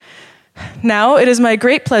Now it is my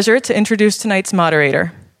great pleasure to introduce tonight's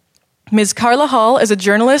moderator. Ms. Carla Hall is a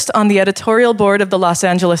journalist on the editorial board of the Los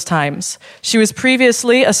Angeles Times. She was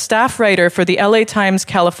previously a staff writer for the LA Times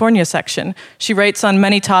California section. She writes on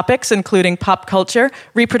many topics, including pop culture,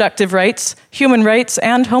 reproductive rights, human rights,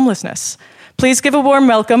 and homelessness. Please give a warm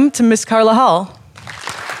welcome to Ms. Carla Hall.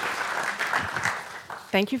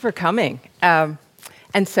 Thank you for coming. And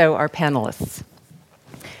so our panelists.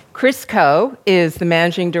 Chris Coe is the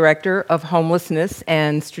Managing Director of Homelessness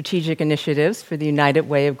and Strategic Initiatives for the United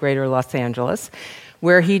Way of Greater Los Angeles,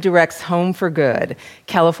 where he directs Home for Good,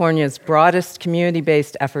 California's broadest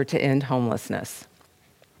community-based effort to end homelessness.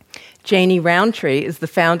 Janey Rountree is the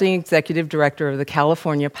founding Executive Director of the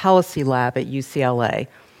California Policy Lab at UCLA.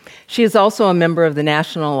 She is also a member of the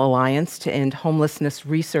National Alliance to End Homelessness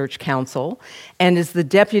Research Council and is the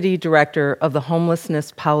Deputy Director of the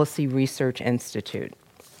Homelessness Policy Research Institute.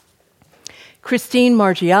 Christine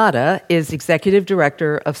Margiotta is Executive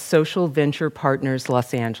Director of Social Venture Partners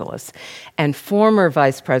Los Angeles and former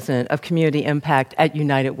Vice President of Community Impact at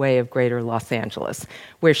United Way of Greater Los Angeles,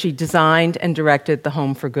 where she designed and directed the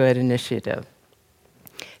Home for Good initiative.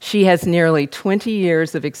 She has nearly 20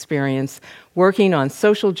 years of experience working on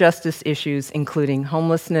social justice issues, including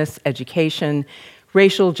homelessness, education,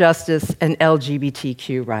 racial justice, and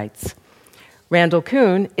LGBTQ rights. Randall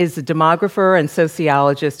Kuhn is a demographer and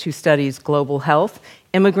sociologist who studies global health,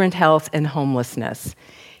 immigrant health, and homelessness.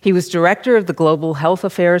 He was director of the Global Health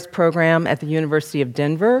Affairs program at the University of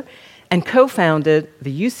Denver and co-founded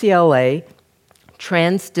the UCLA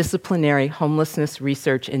Transdisciplinary Homelessness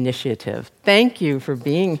Research Initiative. Thank you for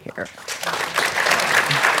being here.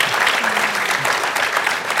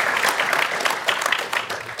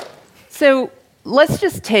 So, let's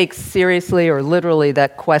just take seriously or literally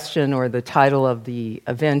that question or the title of the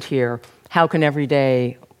event here. How can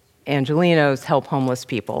everyday Angelenos help homeless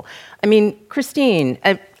people? I mean, Christine,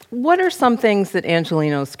 what are some things that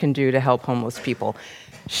Angelenos can do to help homeless people?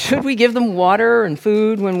 Should we give them water and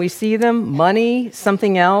food when we see them? Money?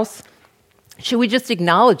 Something else? Should we just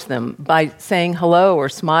acknowledge them by saying hello or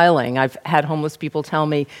smiling? I've had homeless people tell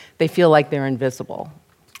me they feel like they're invisible.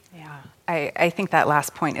 I think that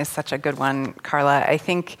last point is such a good one, Carla. I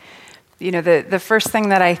think, the first thing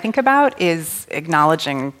that I think about is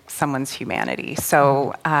acknowledging someone's humanity.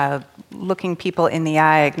 So looking people in the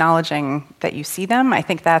eye, acknowledging that you see them, I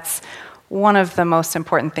think that's one of the most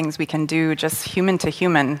important things we can do, just human to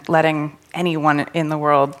human, letting anyone in the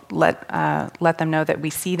world let them know that we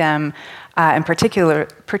see them, and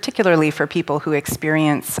particularly for people who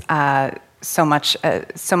experience so much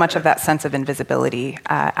of that sense of invisibility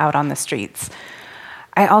out on the streets.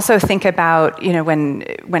 I also think about, when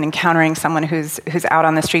encountering someone who's out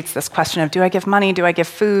on the streets, this question of, do I give money, do I give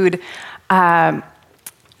food? I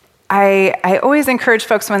always encourage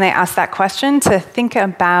folks when they ask that question to think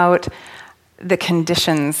about the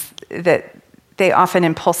conditions that they often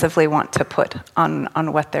impulsively want to put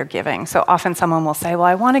on what they're giving. So often someone will say, well,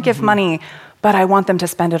 I want to give money, but I want them to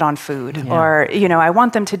spend it on food, or, I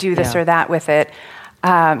want them to do this or that with it.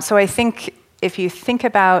 So I think if you think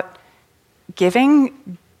about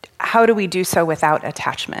giving, how do we do so without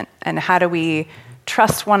attachment? And how do we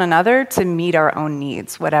trust one another to meet our own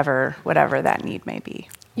needs, whatever that need may be?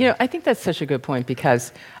 I think that's such a good point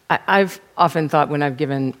because I've often thought when I've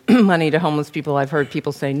given money to homeless people, I've heard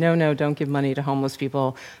people say, no, don't give money to homeless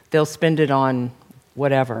people. They'll spend it on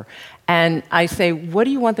whatever. And I say, what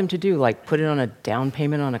do you want them to do? Like put it on a down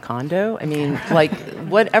payment on a condo? I mean, like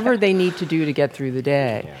whatever they need to do to get through the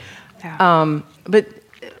day. Yeah. But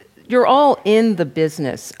you're all in the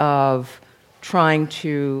business of trying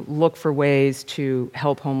to look for ways to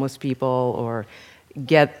help homeless people or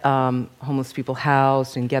get homeless people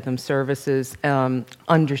housed and get them services,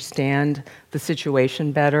 understand the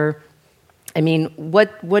situation better. I mean,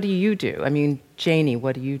 what do you do? I mean, Janey,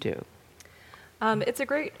 what do you do? It's a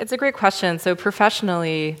great question. So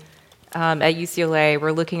professionally, at UCLA,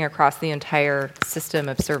 we're looking across the entire system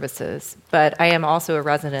of services. But I am also a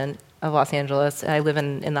resident of Los Angeles. I live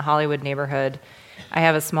in the Hollywood neighborhood. I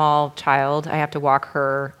have a small child. I have to walk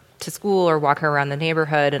her to school or walk her around the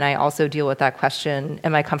neighborhood, and I also deal with that question,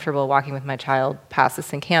 am I comfortable walking with my child past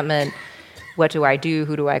this encampment? What do I do?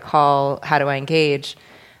 Who do I call? How do I engage?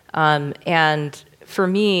 And for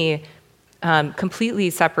me,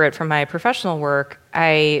 completely separate from my professional work,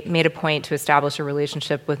 I made a point to establish a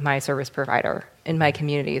relationship with my service provider in my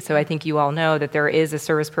community. So I think you all know that there is a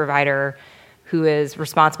service provider who is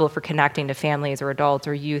responsible for connecting to families or adults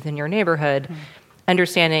or youth in your neighborhood,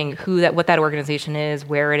 understanding what that organization is,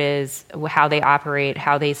 where it is, how they operate,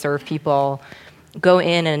 how they serve people, go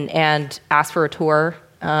in and ask for a tour,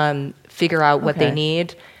 figure out what they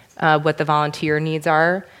need, what the volunteer needs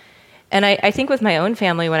are. And I think with my own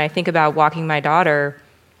family, when I think about walking my daughter,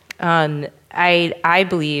 I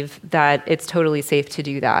believe that it's totally safe to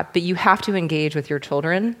do that. But you have to engage with your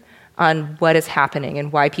children on what is happening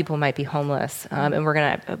and why people might be homeless. And we're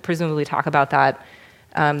going to presumably talk about that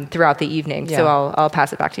throughout the evening. Yeah. So I'll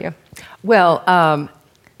pass it back to you. Well,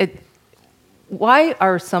 why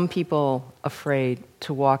are some people afraid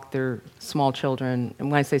to walk their small children, and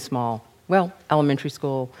when I say small, well, elementary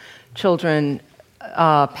school children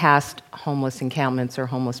past homeless encampments or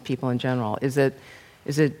homeless people in general? Is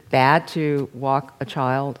it bad to walk a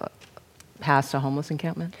child past a homeless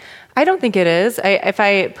encampment? I don't think it is. If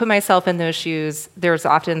I put myself in those shoes, there's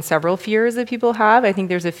often several fears that people have. I think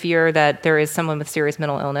there's a fear that there is someone with serious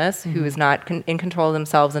mental illness who is not in control of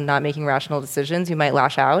themselves and not making rational decisions, who might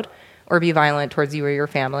lash out or be violent towards you or your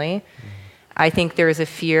family. I think there is a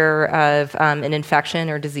fear of an infection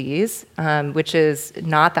or disease, which is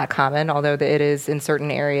not that common, although it is in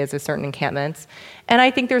certain areas of certain encampments. And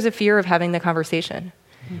I think there's a fear of having the conversation.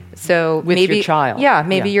 So with maybe your child. Yeah,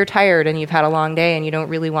 maybe you're tired and you've had a long day and you don't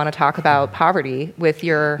really want to talk about poverty with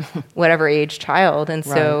your whatever age child. And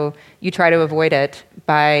so you try to avoid it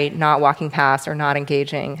by not walking past or not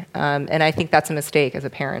engaging. And I think that's a mistake as a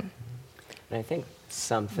parent. And I think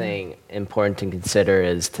something important to consider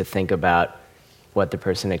is to think about what the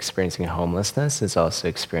person experiencing homelessness is also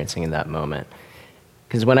experiencing in that moment.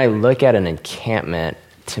 Because when I look at an encampment,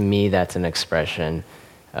 to me that's an expression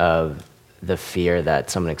of the fear that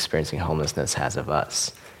someone experiencing homelessness has of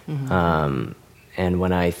us. And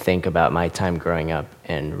when I think about my time growing up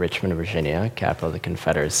in Richmond, Virginia, capital of the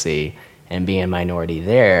Confederacy, and being a minority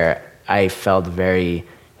there, I felt very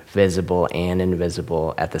visible and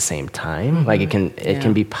invisible at the same time. Like it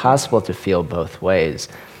can be possible to feel both ways.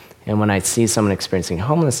 And when I see someone experiencing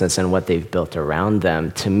homelessness and what they've built around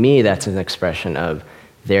them, to me that's an expression of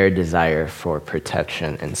their desire for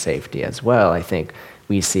protection and safety as well. I think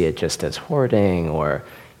we see it just as hoarding or,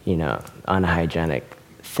 unhygienic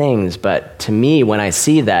things. But to me, when I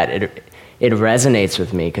see that, it resonates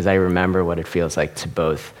with me because I remember what it feels like to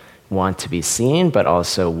both want to be seen, but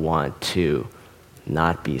also want to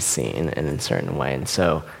not be seen in a certain way. And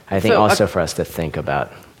so I think also for us to think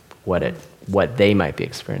about what they might be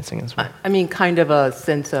experiencing as well. I mean, kind of a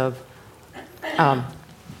sense of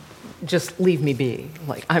just leave me be.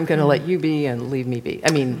 Like, I'm going to let you be and leave me be. I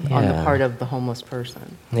mean, on the part of the homeless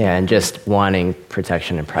person. Yeah, and just wanting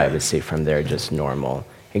protection and privacy from their just normal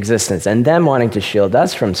existence. And them wanting to shield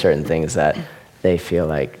us from certain things that they feel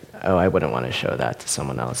like, oh, I wouldn't want to show that to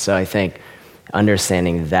someone else. So I think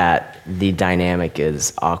understanding that the dynamic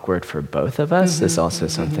is awkward for both of us is also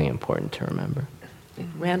something important to remember.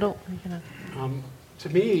 Randall? To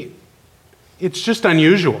me, it's just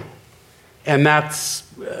unusual. And that's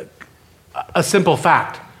a simple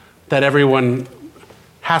fact that everyone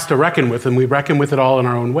has to reckon with, and we reckon with it all in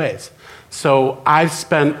our own ways. So I've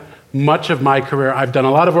spent much of my career, I've done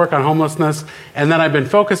a lot of work on homelessness, and then I've been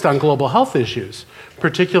focused on global health issues,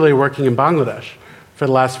 particularly working in Bangladesh for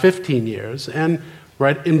the last 15 years. And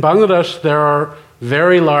in Bangladesh, there are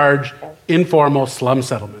very large informal slum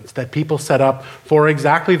settlements that people set up for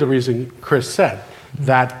exactly the reason Chris said,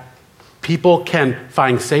 that people can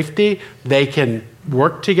find safety, they can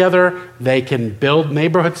work together, they can build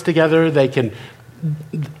neighborhoods together, they can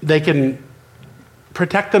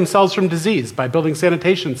protect themselves from disease by building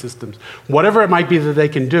sanitation systems. Whatever it might be that they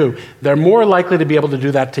can do, they're more likely to be able to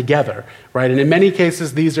do that together, right? And in many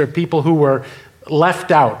cases, these are people who were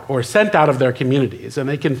left out or sent out of their communities, and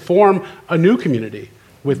they can form a new community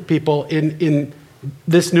with people in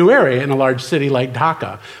this new area in a large city like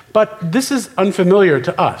Dhaka. But this is unfamiliar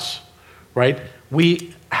to us, right?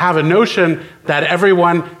 We have a notion that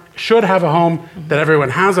everyone should have a home, that everyone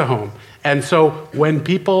has a home. And so when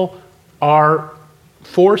people are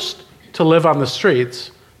forced to live on the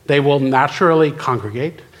streets, they will naturally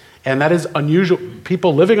congregate. And that is unusual.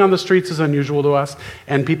 People living on the streets is unusual to us,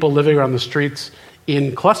 and people living on the streets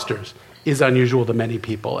in clusters is unusual to many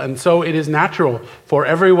people. And so it is natural for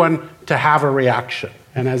everyone to have a reaction.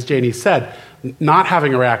 And as Janey said, not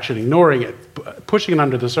having a reaction, ignoring it, pushing it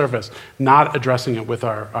under the surface, not addressing it with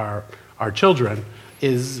our children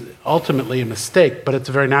is ultimately a mistake, but it's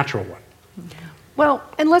a very natural one. Well,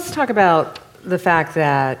 and let's talk about the fact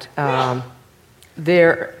that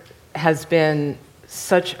there has been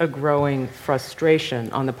such a growing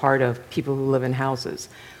frustration on the part of people who live in houses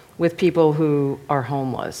with people who are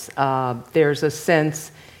homeless. There's a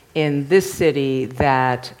sense in this city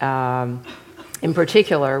that, in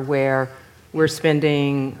particular, where we're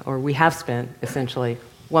spending, or we have spent, essentially,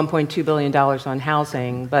 $1.2 billion on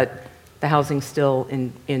housing, but the housing's still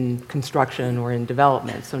in construction or in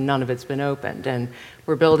development, so none of it's been opened. And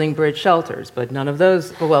we're building bridge shelters, but none of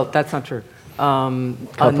those, well, that's not true.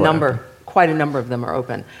 Quite a number of them are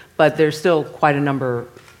open, but there's still quite a number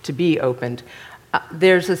to be opened.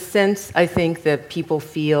 There's a sense, I think, that people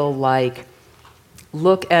feel like,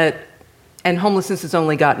 and homelessness has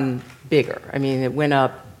only gotten bigger. I mean, it went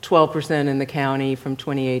up 12% in the county from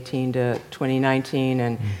 2018 to 2019,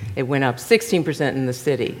 and it went up 16% in the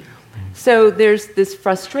city. So there's this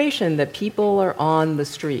frustration that people are on the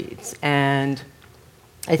streets, and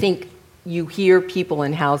I think you hear people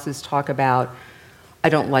in houses talk about, I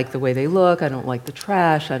don't like the way they look, I don't like the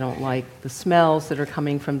trash, I don't like the smells that are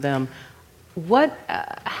coming from them.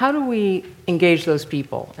 How do we engage those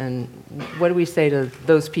people, and what do we say to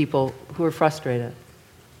those people who are frustrated?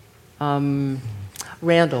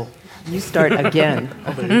 Randall, you start again.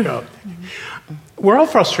 Oh, there you go. We're all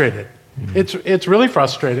frustrated. It's really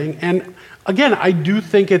frustrating, and again, I do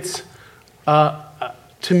think it's,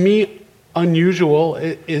 to me, unusual.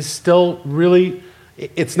 It is still really,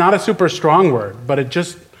 it's not a super strong word, but it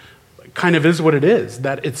just kind of is what it is,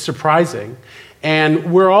 that it's surprising.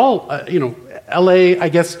 And we're all, LA, I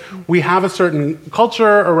guess we have a certain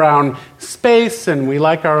culture around space, and we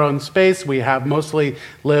like our own space. We have mostly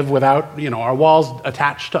live without, our walls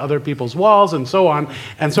attached to other people's walls and so on.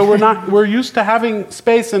 And so we're used to having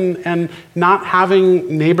space and not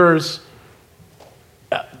having neighbors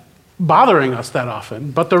bothering us that often.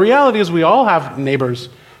 But the reality is we all have neighbors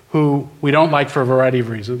who we don't like for a variety of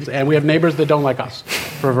reasons, and we have neighbors that don't like us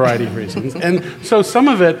for a variety of reasons. And so some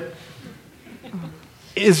of it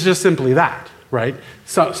is just simply that, right?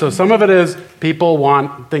 So some of it is people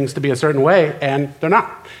want things to be a certain way, and they're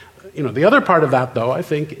not. The other part of that, though, I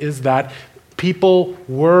think, is that people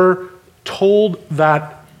were told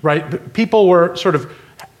that, right? People were sort of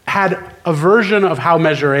had a version of how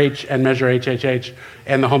Measure H and Measure HHH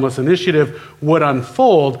and the Homeless Initiative would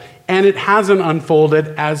unfold, and it hasn't unfolded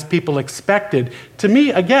as people expected. To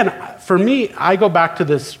me, again, for me, I go back to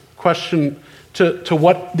this question to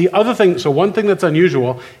what the other thing, so one thing that's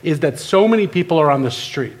unusual is that so many people are on the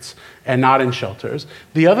streets and not in shelters.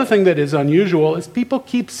 The other thing that is unusual is people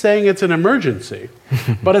keep saying it's an emergency.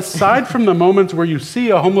 But aside from the moments where you see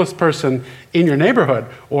a homeless person in your neighborhood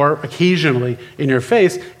or occasionally in your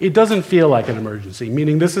face, it doesn't feel like an emergency,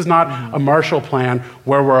 meaning this is not a Marshall Plan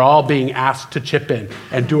where we're all being asked to chip in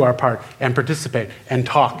and do our part and participate and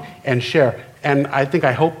talk and share. And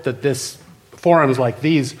I hope that forums like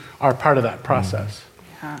these are part of that process.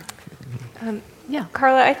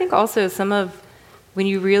 Carla, I think also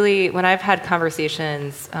when I've had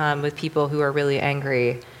conversations with people who are really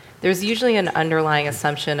angry, there's usually an underlying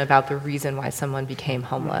assumption about the reason why someone became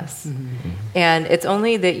homeless. And it's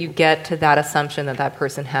only that you get to that assumption that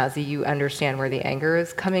person has that you understand where the anger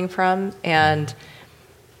is coming from. And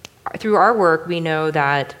through our work, we know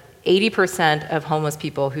that 80% of homeless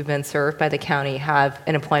people who've been served by the county have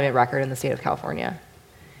an employment record in the state of California.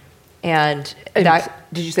 And that,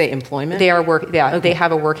 did you say employment? They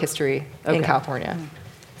have a work history in California.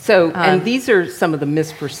 So, and these are some of the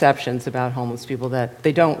misperceptions about homeless people, that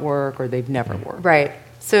they don't work or they've never worked. Right.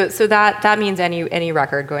 So that means any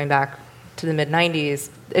record going back to the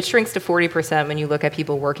mid-90s, it shrinks to 40% when you look at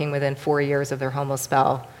people working within 4 years of their homeless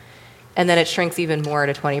spell. And then it shrinks even more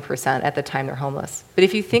to 20% at the time they're homeless. But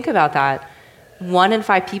if you think about that, 1 in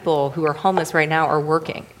 5 people who are homeless right now are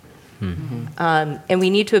working. And we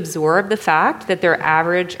need to absorb the fact that their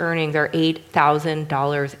average earnings are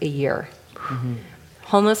 $8,000 a year.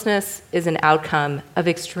 Homelessness is an outcome of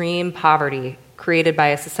extreme poverty created by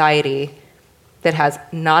a society that has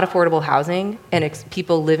not affordable housing and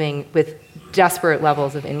people living with desperate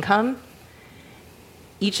levels of income.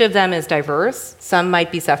 Each of them is diverse. Some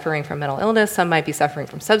might be suffering from mental illness, some might be suffering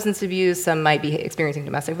from substance abuse, some might be experiencing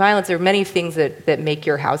domestic violence. There are many things that make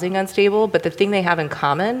your housing unstable, but the thing they have in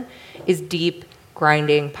common is deep,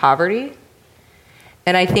 grinding poverty.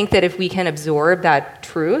 And I think that if we can absorb that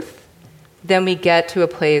truth, then we get to a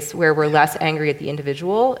place where we're less angry at the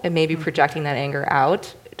individual and maybe projecting that anger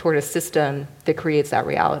out toward a system that creates that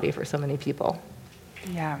reality for so many people.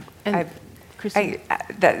 Yeah.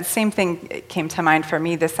 The same thing came to mind for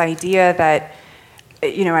me, this idea that,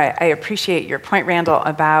 I appreciate your point, Randall,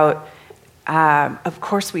 about, of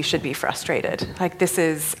course we should be frustrated. Like this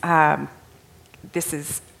is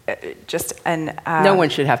just an... no one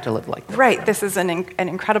should have to live like this. Right. This is an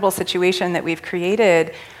incredible situation that we've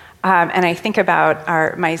created. And I think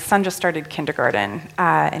about my son just started kindergarten,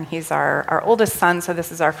 and he's our oldest son, so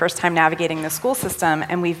this is our first time navigating the school system,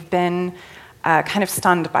 and we've been kind of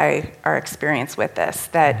stunned by our experience with this,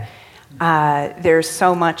 that there's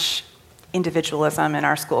so much individualism in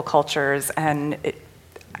our school cultures, and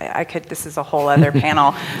this is a whole other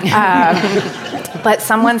panel. But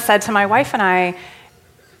someone said to my wife and I,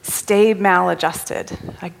 stay maladjusted.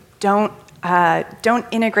 Like, don't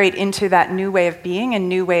integrate into that new way of being and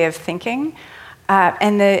new way of thinking.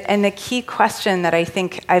 And the key question that I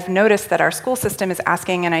think I've noticed that our school system is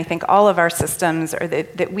asking, and I think all of our systems, or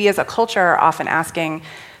that we as a culture are often asking,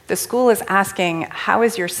 the school is asking, how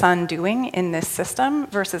is your son doing in this system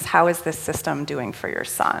versus how is this system doing for your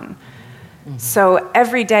son? Mm-hmm. So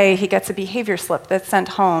every day he gets a behavior slip that's sent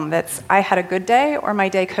home that's, I had a good day or my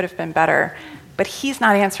day could have been better. But he's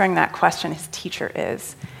not answering that question, his teacher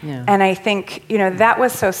is. Yeah. And I think, that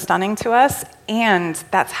was so stunning to us, and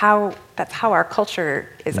that's how our culture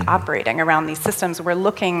is operating around these systems. We're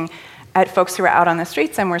looking at folks who are out on the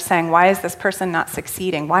streets and we're saying, why is this person not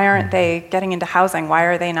succeeding? Why aren't they getting into housing? Why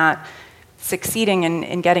are they not succeeding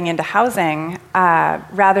in getting into housing?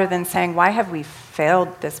 Rather than saying, why have we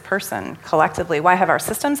failed this person collectively? Why have our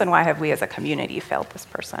systems and why have we as a community failed this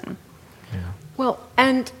person? Yeah. Well,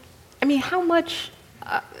 and I mean, how much,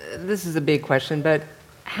 this is a big question, but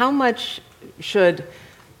how much should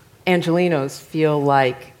Angelenos feel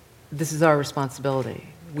like this is our responsibility?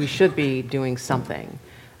 We should be doing something,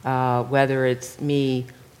 whether it's me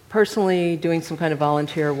personally doing some kind of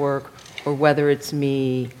volunteer work, or whether it's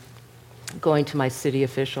me going to my city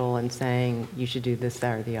official and saying, you should do this,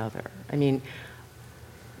 that, or the other. I mean,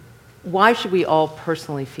 why should we all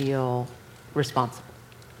personally feel responsible?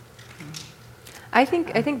 I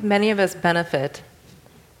think many of us benefit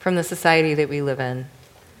from the society that we live in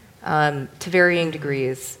to varying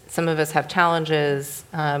degrees. Some of us have challenges.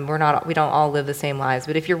 We don't all live the same lives.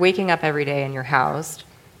 But if you're waking up every day and you're housed,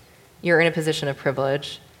 you're in a position of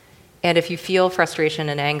privilege. And if you feel frustration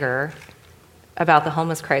and anger about the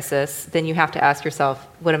homeless crisis, then you have to ask yourself,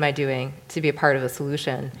 what am I doing to be a part of the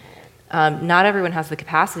solution? Not everyone has the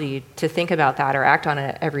capacity to think about that or act on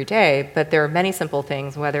it every day, but there are many simple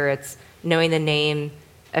things, whether it's knowing the name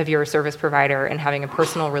of your service provider and having a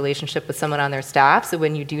personal relationship with someone on their staff, so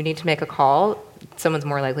when you do need to make a call, someone's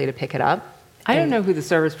more likely to pick it up. I don't know who the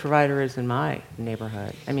service provider is in my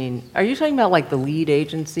neighborhood. I mean, are you talking about like the lead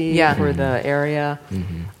agency for the area?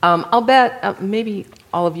 Mm-hmm. I'll bet, maybe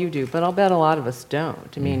all of you do, but I'll bet a lot of us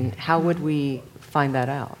don't. I mean, how would we find that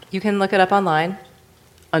out? You can look it up online.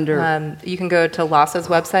 You can go to LASA's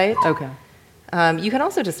website. Okay. You can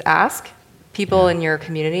also just ask people in your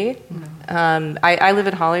community. I live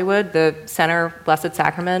in Hollywood, the center, Blessed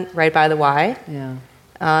Sacrament, right by the Y. Yeah.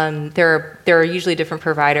 There are usually different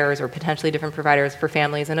providers or potentially different providers for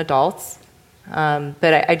families and adults.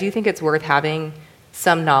 But I do think it's worth having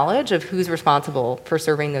some knowledge of who's responsible for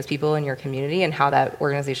serving those people in your community and how that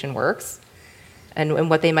organization works and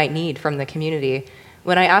what they might need from the community.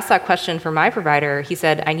 When I asked that question for my provider, he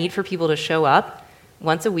said, I need for people to show up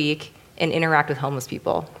once a week and interact with homeless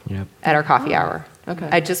people at our coffee hour. Okay.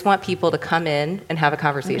 I just want people to come in and have a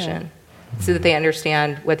conversation so that they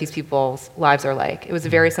understand what these people's lives are like. It was a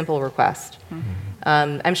very simple request.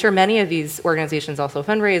 I'm sure many of these organizations also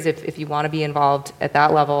fundraise if you want to be involved at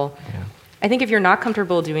that level. Yeah. I think if you're not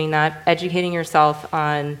comfortable doing that, educating yourself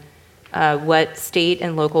on what state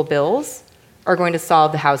and local bills are going to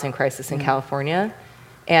solve the housing crisis in California,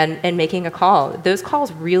 and making a call. Those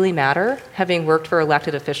calls really matter. Having worked for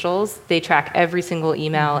elected officials, they track every single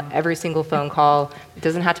email, every single phone call. It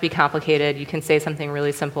doesn't have to be complicated. You can say something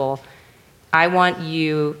really simple. I want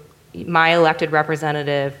you, my elected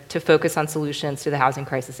representative, to focus on solutions to the housing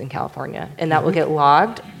crisis in California. And that will get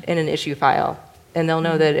logged in an issue file. And they'll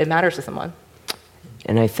know that it matters to someone.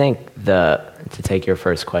 And I think to take your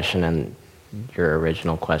first question and your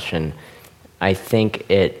original question, I think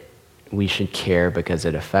we should care because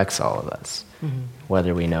it affects all of us,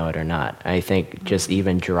 whether we know it or not. I think just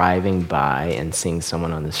even driving by and seeing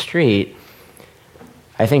someone on the street,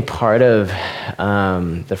 I think part of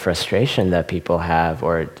the frustration that people have,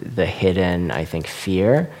 or the hidden, I think,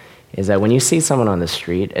 fear, is that when you see someone on the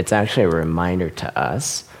street, it's actually a reminder to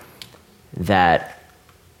us that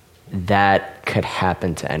could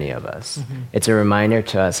happen to any of us. It's a reminder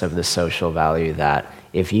to us of the social value that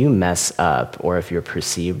if you mess up, or if you're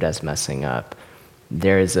perceived as messing up,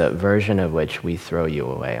 there is a version of which we throw you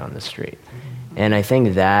away on the street. And I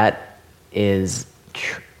think that is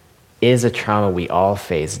a trauma we all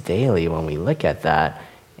face daily when we look at that,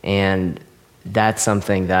 and that's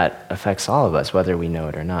something that affects all of us, whether we know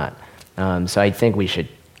it or not. So I think we should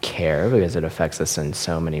care because it affects us in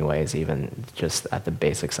so many ways, even just at the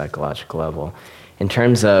basic psychological level. In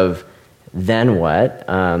terms of then what,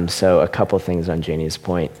 so a couple things on Janey's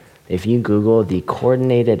point. if you Google the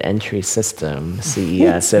Coordinated Entry System,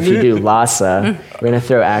 CES, so if you do LAHSA, we're going to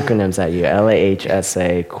throw acronyms at you,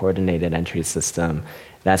 LAHSA, Coordinated Entry System.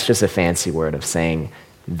 That's just a fancy word of saying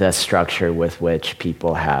the structure with which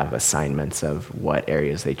people have assignments of what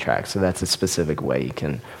areas they track. So that's a specific way you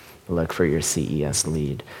can look for your CES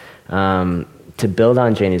lead. To build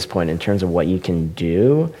on Janey's point, in terms of what you can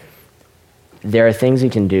do, there are things you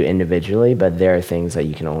can do individually, but there are things that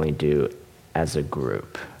you can only do as a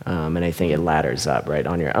group. And I think it ladders up, right,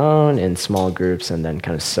 on your own, in small groups, and then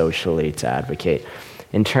kind of socially to advocate.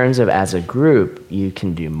 In terms of as a group, you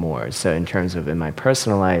can do more. So in terms of in my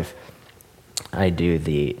personal life, I do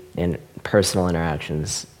the personal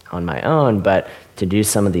interactions on my own, but to do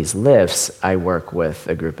some of these lifts, I work with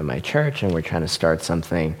a group in my church, and we're trying to start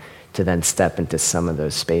something to then step into some of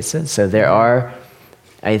those spaces. So there are,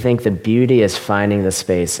 I think the beauty is finding the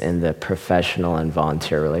space in the professional and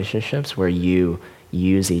volunteer relationships where you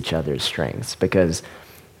use each other's strengths, because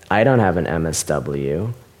I don't have an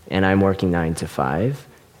MSW, and I'm working 9 to 5,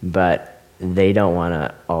 but they don't want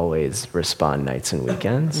to always respond nights and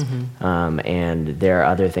weekends. And there are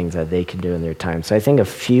other things that they can do in their time. So I think a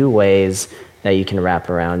few ways that you can wrap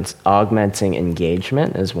around: augmenting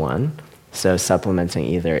engagement is one. So supplementing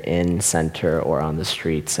either in center or on the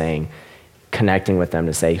street, connecting with them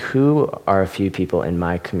to say, who are a few people in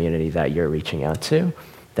my community that you're reaching out to,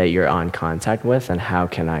 that you're on contact with, and how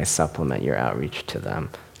can I supplement your outreach to them?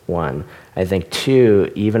 One. I think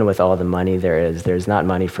two, even with all the money there's not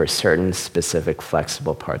money for certain specific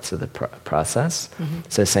flexible parts of the process.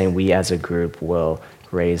 So saying we as a group will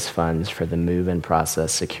raise funds for the move-in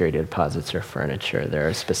process, security deposits or furniture. There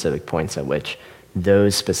are specific points at which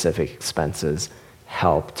those specific expenses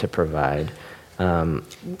help to provide.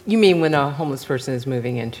 You mean when a homeless person is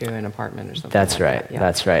moving into an apartment or something? That's like right. That, yeah.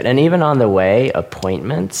 That's right. And even on the way,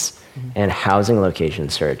 appointments and housing location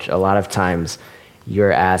search. A lot of times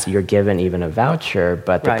you're given even a voucher,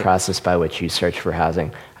 but the process by which you search for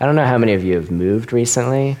housing. I don't know how many of you have moved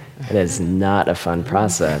recently. It is not a fun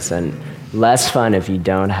process, and less fun if you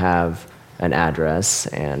don't have an address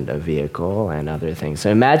and a vehicle and other things.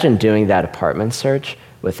 So imagine doing that apartment search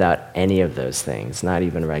without any of those things, not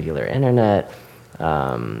even regular internet,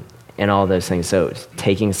 and all those things. So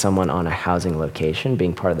taking someone on a housing location,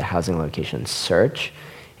 being part of the housing location search,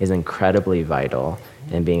 is incredibly vital,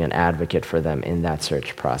 and being an advocate for them in that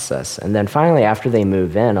search process. And then finally, after they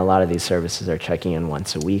move in, a lot of these services are checking in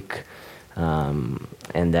once a week,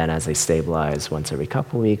 and then as they stabilize, once every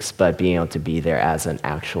couple weeks, but being able to be there as an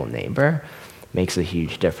actual neighbor makes a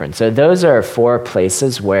huge difference. So those are 4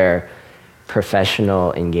 places where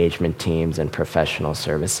professional engagement teams and professional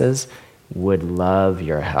services would love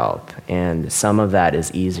your help. And some of that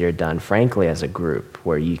is easier done, frankly, as a group,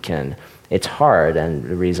 where you can, it's hard, and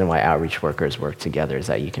the reason why outreach workers work together is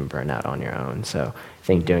that you can burn out on your own. So I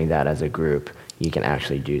think doing that as a group, you can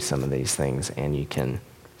actually do some of these things, and you can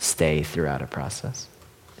stay throughout a process.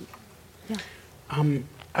 Yeah.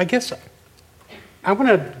 I guess I want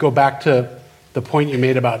to go back to the point you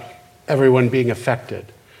made about everyone being affected,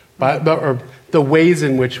 or the ways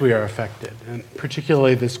in which we are affected, and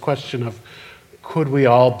particularly this question of could we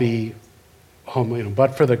all be homeless,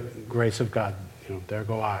 but for the grace of God, there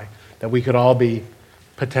go I, that we could all be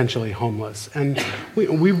potentially homeless. And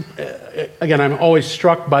we again, I'm always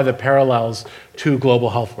struck by the parallels to global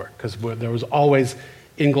health work, because there was always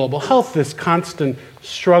in global health this constant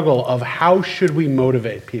struggle of how should we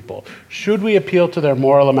motivate people? Should we appeal to their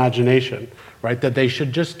moral imagination, right? That they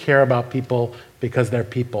should just care about people because they're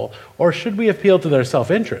people? Or should we appeal to their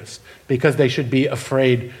self-interest because they should be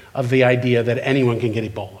afraid of the idea that anyone can get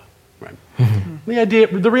Ebola, right?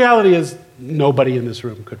 The reality is nobody in this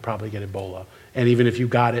room could probably get Ebola. And even if you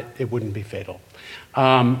got it, it wouldn't be fatal.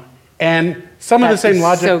 And some of the same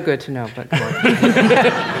logic. So good to know, but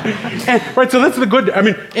right, so that's the good. I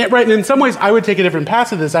mean, right. And in some ways, I would take a different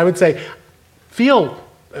pass of this. I would say,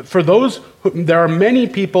 for those. There are many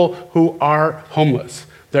people who are homeless.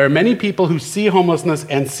 There are many people who see homelessness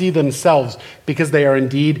and see themselves because they are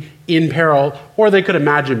indeed in peril, or they could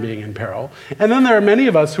imagine being in peril. And then there are many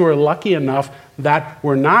of us who are lucky enough that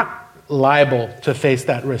we're not liable to face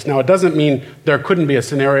that risk. Now, it doesn't mean there couldn't be a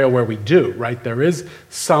scenario where we do, right? There is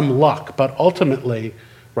some luck, but ultimately,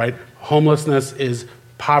 right, homelessness is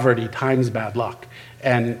poverty times bad luck.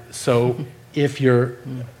 And so if you're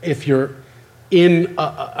in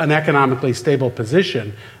an economically stable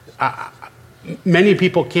position, many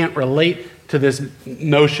people can't relate to this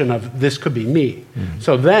notion of this could be me.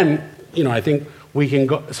 So then, I think we can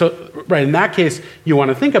go, so right, in that case, you want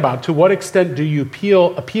to think about to what extent do you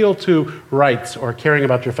appeal to rights or caring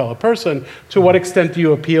about your fellow person, to what extent do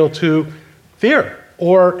you appeal to fear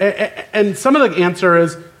And some of the answer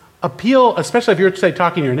is appeal, especially if you're, say,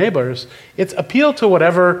 talking to your neighbors, it's appeal to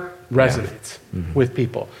whatever resonates with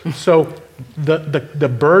people. So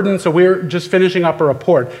the burden, so we're just finishing up a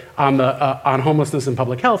report on homelessness and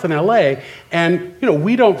public health in LA, and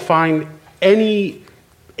we don't find any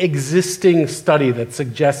existing study that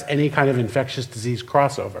suggests any kind of infectious disease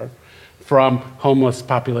crossover from homeless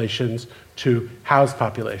populations to housed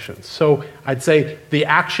populations. So I'd say the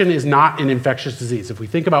action is not in infectious disease. If we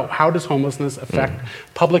think about how does homelessness affect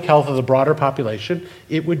public health of the broader population,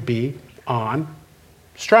 it would be on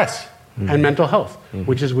stress and mental health,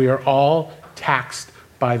 which is we are all taxed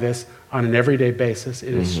by this on an everyday basis.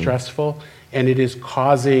 It is stressful, and it is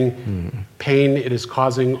causing pain. It is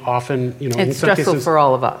causing often, it's in some stressful cases, for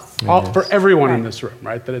all of us. for everyone in this room,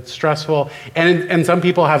 right? That it's stressful, and some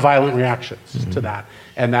people have violent reactions to that,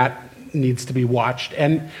 and that needs to be watched.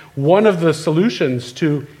 And one of the solutions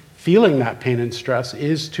to feeling that pain and stress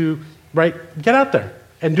is to, get out there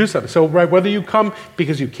and do something. So, whether you come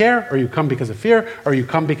because you care, or you come because of fear, or you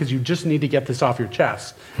come because you just need to get this off your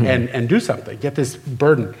chest and do something, get this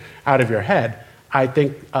burden out of your head, I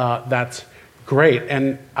think that's great.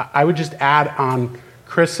 And I would just add on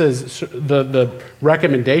Chris's, the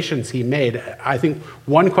recommendations he made. I think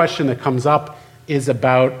one question that comes up is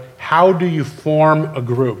about how do you form a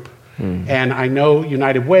group? And I know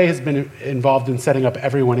United Way has been involved in setting up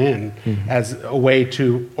Everyone In as a way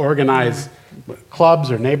to organize clubs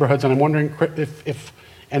or neighborhoods, and I'm wondering if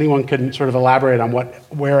anyone can sort of elaborate on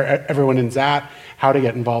where Everyone In's at, how to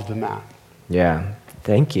get involved in that. Yeah,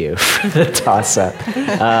 thank you for the toss-up.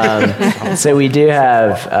 So we do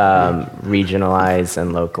have regionalized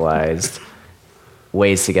and localized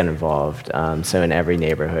ways to get involved. So in every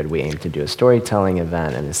neighborhood, we aim to do a storytelling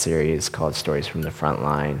event and a series called Stories from the Front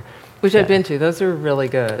Line. Which I've been to. Those are really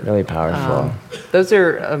good. Really powerful. Those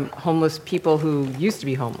are homeless people who used to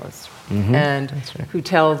be homeless and who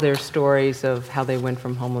tell their stories of how they went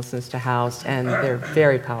from homelessness to housed, and they're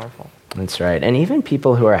very powerful. That's right. And even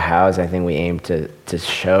people who are housed, I think we aim to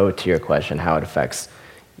show, to your question, how it affects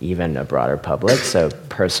even a broader public. So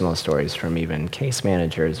personal stories from even case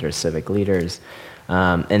managers or civic leaders.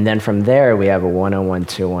 And then from there, we have a 101,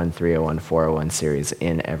 201, 301, 401 series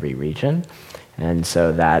in every region. And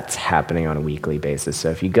so that's happening on a weekly basis. So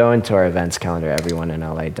if you go into our events calendar,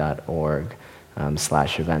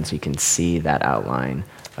 everyoneinla.org/events, you can see that outline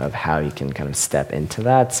of how you can kind of step into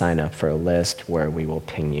that, sign up for a list where we will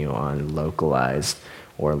ping you on localized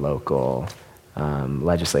or local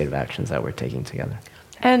legislative actions that we're taking together.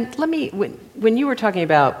 And when you were talking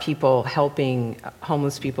about people helping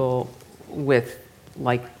homeless people with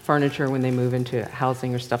furniture when they move into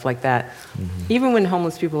housing or stuff like that, even when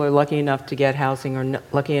homeless people are lucky enough to get housing or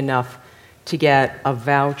lucky enough to get a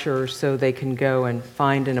voucher so they can go and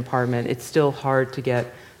find an apartment, it's still hard to get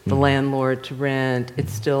the landlord to rent.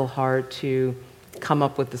 It's still hard to come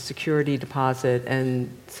up with the security deposit. And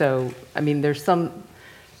so, there's some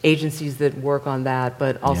agencies that work on that,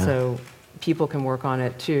 but also people can work on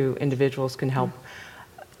it too. Individuals can help.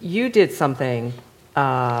 You did something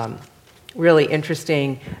really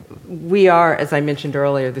interesting. We are, as I mentioned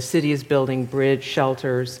earlier, the city is building bridge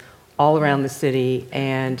shelters all around the city,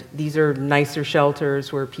 and these are nicer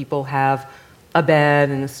shelters where people have a bed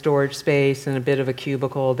and a storage space and a bit of a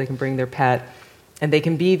cubicle. They can bring their pet, and they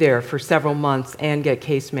can be there for several months and get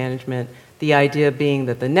case management. The idea being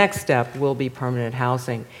that the next step will be permanent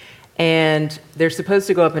housing. And they're supposed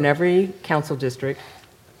to go up in every council district.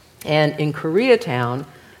 And in Koreatown,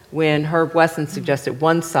 when Herb Wesson suggested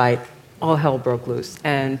one site, all hell broke loose,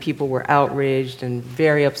 and people were outraged and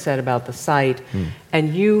very upset about the site.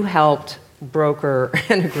 And you helped broker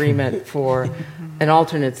an agreement for an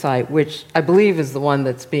alternate site, which I believe is the one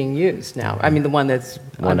that's being used now. The one that's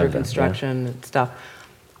under construction and stuff.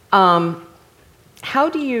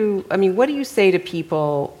 What do you say to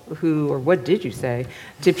people or what did you say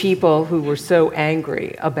to people who were so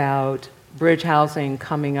angry about bridge housing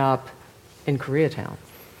coming up in Koreatown?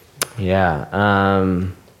 Yeah.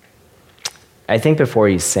 I think before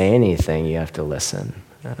you say anything, you have to listen.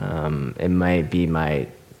 It might be my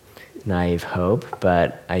naive hope,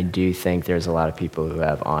 but I do think there's a lot of people who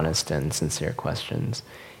have honest and sincere questions.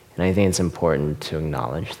 And I think it's important to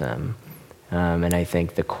acknowledge them. And I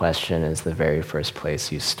think the question is the very first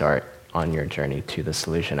place you start on your journey to the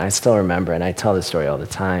solution. I still remember, and I tell this story all the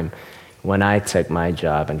time, when I took my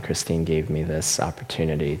job and Christine gave me this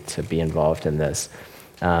opportunity to be involved in this,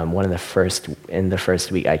 in the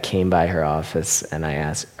first week, I came by her office and I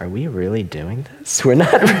asked, "Are we really doing this? We're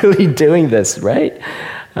not really doing this, right?"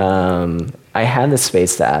 I had the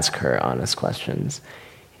space to ask her honest questions,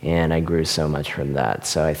 and I grew so much from that.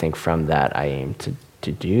 So I think from that, I aim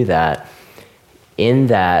to do that. In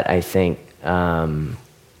that, I think, and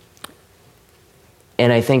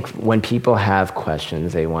I think when people have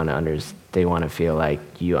questions, they want to feel like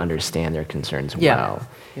you understand their concerns well.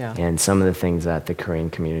 Yeah. And some of the things that the Korean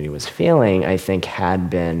community was feeling, I think, had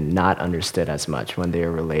been not understood as much when they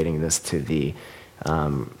were relating this to the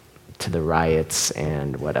riots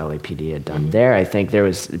and what LAPD had done there. I think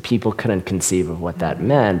people couldn't conceive of what that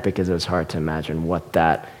meant because it was hard to imagine what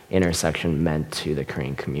that intersection meant to the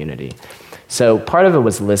Korean community. So part of it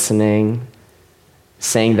was listening,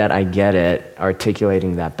 saying that I get it,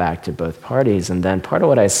 articulating that back to both parties. And then part of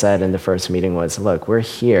what I said in the first meeting was, look, we're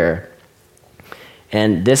here.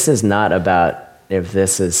 And this is not about if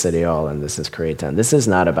this is City Hall and this is Koreatown. This is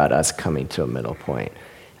not about us coming to a middle point.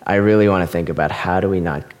 I really want to think about how do we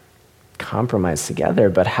not compromise together,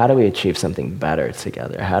 but how do we achieve something better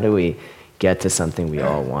together? How do we get to something we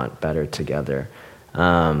all want better together?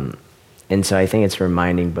 And so I think it's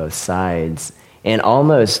reminding both sides and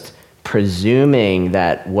almost presuming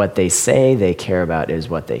that what they say they care about is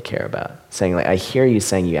what they care about. Saying, like, I hear you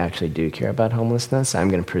saying you actually do care about homelessness. I'm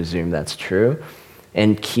going to presume that's true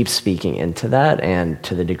and keep speaking into that. And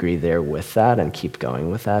to the degree they're with that and keep going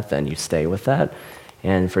with that, then you stay with that.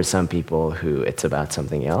 And for some people who it's about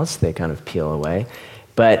something else, they kind of peel away.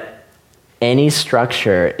 But any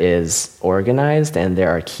structure is organized, and there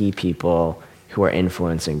are key people who are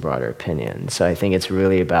influencing broader opinion. So I think it's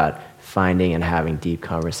really about finding and having deep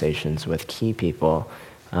conversations with key people.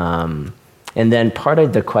 And then part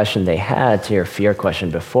of the question they had, to your fear question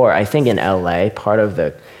before, I think in LA, part of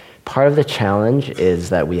the challenge is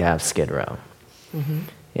that we have Skid Row. Mm-hmm.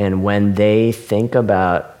 And when we think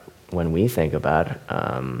about,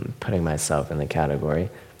 putting myself in the category,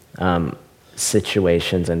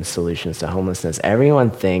 situations and solutions to homelessness, everyone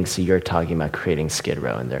thinks you're talking about creating Skid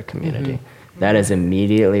Row in their community. Mm-hmm. That is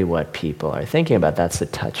immediately what people are thinking about. That's the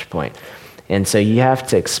touch point. And so you have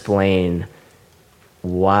to explain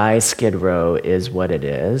why Skid Row is what it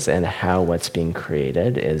is and how what's being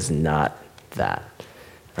created is not that.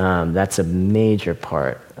 That's a major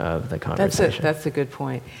part of the conversation. That's a good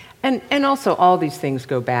point. And also all these things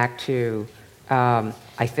go back to,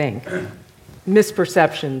 I think,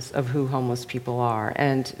 misperceptions of who homeless people are.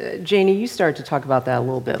 And Janey, you started to talk about that a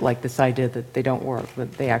little bit, like this idea that they don't work,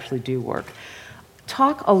 but they actually do work.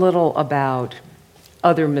 Talk a little about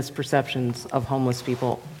other misperceptions of homeless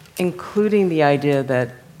people, including the idea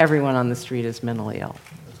that everyone on the street is mentally ill.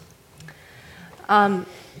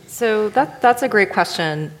 So that's a great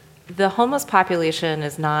question. The homeless population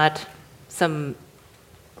is not some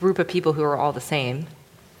group of people who are all the same,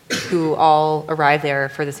 who all arrive there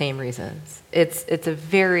for the same reasons. It's a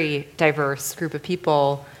very diverse group of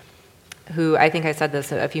people who, I think I said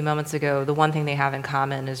this a few moments ago, the one thing they have in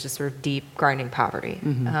common is just sort of deep, grinding poverty.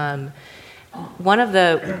 Mm-hmm. One of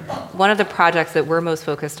the projects that we're most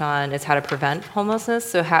focused on is how to prevent homelessness.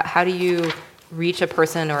 So how do you reach a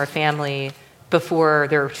person or a family before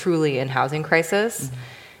they're truly in housing crisis? Mm-hmm.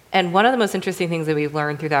 And one of the most interesting things that we've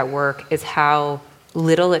learned through that work is how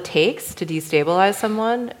little it takes to destabilize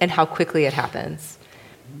someone and how quickly it happens.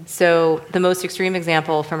 So the most extreme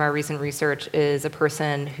example from our recent research is a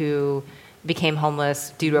person who became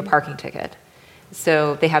homeless due to a parking ticket.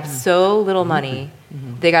 So they have so little money,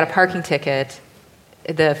 they got a parking ticket,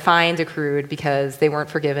 the fines accrued because they weren't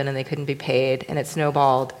forgiven and they couldn't be paid, and it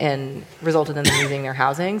snowballed and resulted in them losing their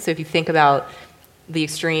housing. So if you think about the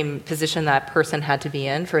extreme position that person had to be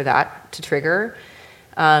in for that to trigger,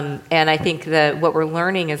 and I think that what we're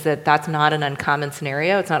learning is that that's not an uncommon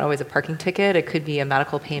scenario. It's not always a parking ticket. It could be a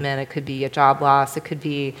medical payment. It could be a job loss. It could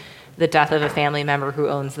be the death of a family member who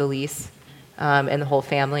owns the lease, and the whole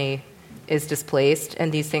family is displaced.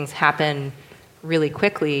 And these things happen really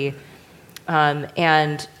quickly.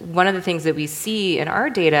 And one of the things that we see in our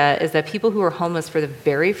data is that people who are homeless for the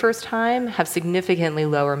very first time have significantly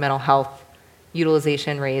lower mental health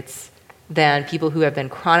utilization rates than people who have been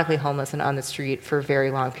chronically homeless and on the street for a very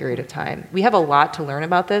long period of time. We have a lot to learn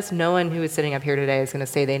about this. No one who is sitting up here today is going to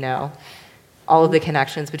say they know all of the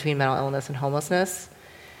connections between mental illness and homelessness.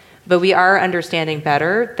 But we are understanding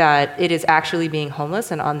better that it is actually being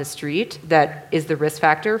homeless and on the street that is the risk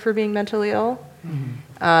factor for being mentally ill,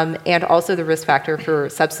 and also the risk factor for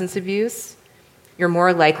substance abuse. You're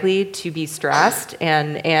more likely to be stressed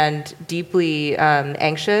and deeply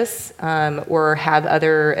anxious or have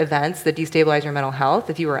other events that destabilize your mental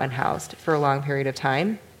health if you are unhoused for a long period of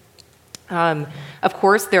time. Of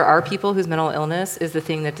course, there are people whose mental illness is the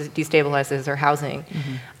thing that destabilizes their housing.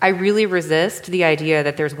 Mm-hmm. I really resist the idea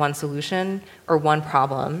that there's one solution or one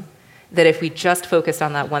problem, that if we just focused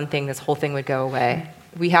on that one thing, this whole thing would go away.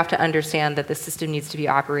 we have to understand that the system needs to be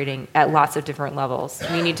operating at lots of different levels.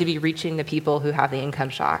 We need to be reaching the people who have the income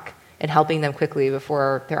shock and helping them quickly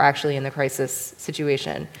before they're actually in the crisis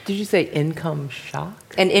situation. Did you say income shock?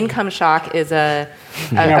 An income shock is with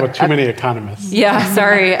too many economists. Yeah,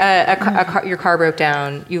 sorry. Your car broke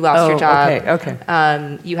down. You lost your job.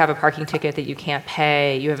 Okay. You have a parking ticket that you can't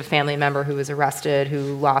pay. You have a family member who was arrested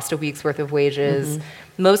who lost a week's worth of wages.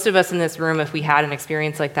 Most of us in this room, if we had an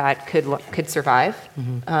experience like that, could survive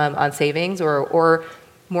on savings or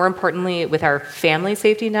more importantly, with our family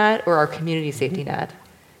safety net or our community safety net.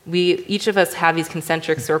 Each of us have these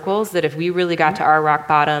concentric circles that if we really got to our rock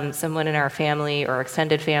bottom, someone in our family or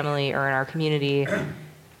extended family or in our community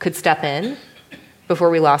could step in before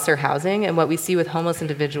we lost our housing. And what we see with homeless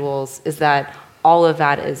individuals is that all of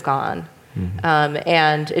that is gone.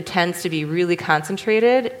 And it tends to be really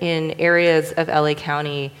concentrated in areas of LA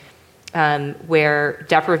County where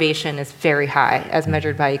deprivation is very high, as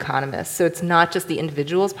measured by economists. So it's not just the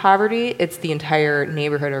individual's poverty, it's the entire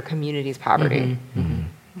neighborhood or community's poverty.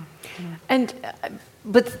 And,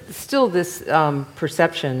 but still this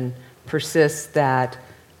perception persists that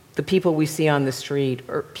the people we see on the street,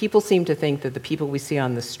 or people seem to think that the people we see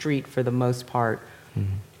on the street for the most part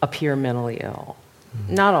appear mentally ill.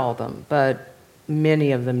 Not all of them, but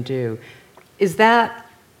many of them do. Is that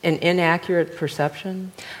an inaccurate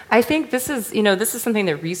perception? I think this is something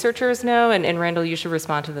that researchers know, and Randall, you should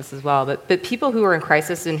respond to this as well, but people who are in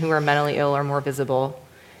crisis and who are mentally ill are more visible.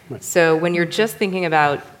 Right. So when you're just thinking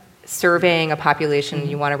about surveying a population,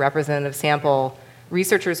 you want a representative sample,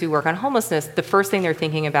 researchers who work on homelessness, the first thing they're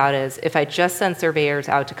thinking about is, if I just send surveyors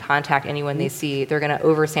out to contact anyone they see, they're going to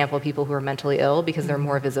oversample people who are mentally ill because they're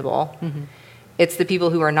more visible. It's the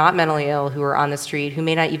people who are not mentally ill, who are on the street, who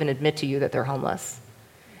may not even admit to you that they're homeless.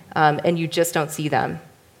 And you just don't see them.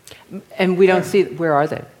 And we don't see, where are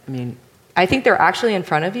they? I mean, I think they're actually in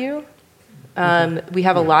front of you. We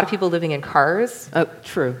have a lot of people living in cars. Oh,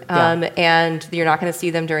 true. And you're not going to see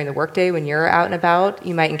them during the workday when you're out and about.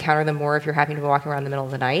 You might encounter them more if you're happy to be walking around in the middle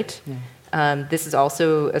of the night. This is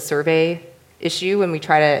also a survey issue when we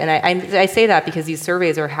try to, and I say that because these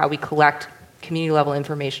surveys are how we collect community level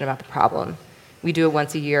information about the problem. We do it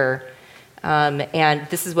once a year. And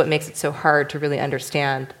this is what makes it so hard to really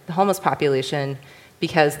understand the homeless population,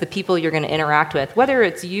 because the people you're going to interact with, whether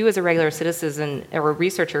it's you as a regular citizen or a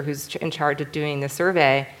researcher who's in charge of doing the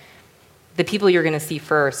survey, the people you're going to see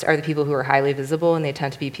first are the people who are highly visible, and they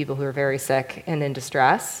tend to be people who are very sick and in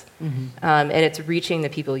distress. And it's reaching the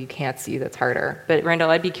people you can't see that's harder. But Randall,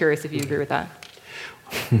 I'd be curious if you agree with that.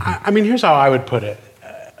 I mean, here's how I would put it.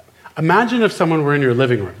 Imagine if someone were in your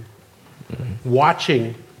living room,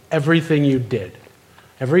 watching everything you did.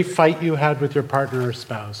 Every fight you had with your partner or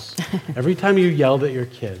spouse, every time you yelled at your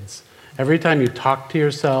kids, every time you talked to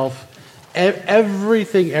yourself,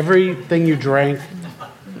 everything you drank,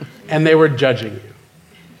 and they were judging you,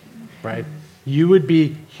 right? You would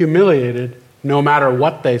be humiliated no matter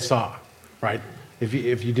what they saw, right? If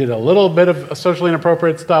you did a little bit of socially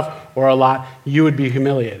inappropriate stuff or a lot, you would be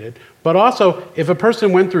humiliated. But also, if a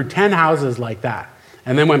person went through 10 houses like that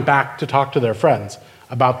and then went back to talk to their friends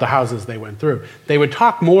about the houses they went through, they would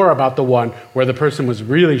talk more about the one where the person was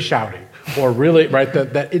really shouting or really, right,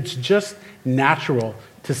 that it's just natural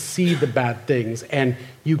to see the bad things, and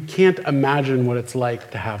you can't imagine what it's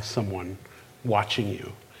like to have someone watching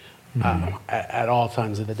you at all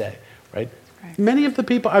times of the day, right? Many of the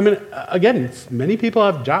people, I mean, again, many people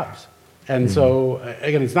have jobs. And so,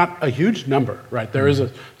 again, it's not a huge number, right? There is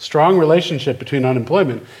a strong relationship between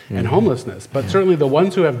unemployment and homelessness, but certainly the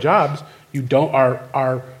ones who have jobs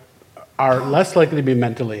are less likely to be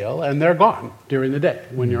mentally ill, and they're gone during the day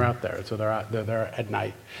when you're out there. So they're there at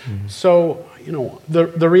night. So, you know,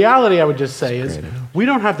 the reality I would just say is we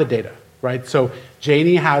don't have the data, right? So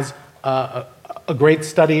Janey has a great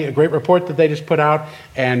study, a great report that they just put out,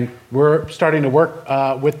 and we're starting to work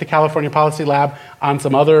with the California Policy Lab on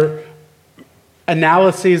some other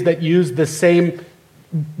analyses that use the same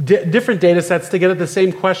different data sets to get at the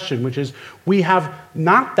same question, which is we have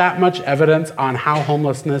not that much evidence on how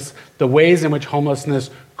homelessness, the ways in which homelessness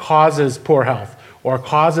causes poor health or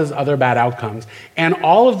causes other bad outcomes. And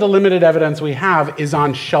all of the limited evidence we have is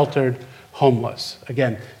on sheltered homeless.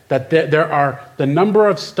 Again, that there are the number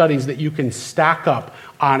of studies that you can stack up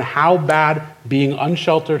on how bad being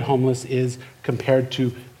unsheltered homeless is compared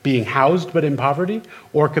to being housed but in poverty,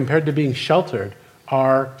 or compared to being sheltered,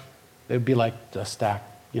 they'd be like a stack,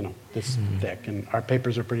 you know, this thick, and our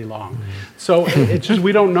papers are pretty long. So it's just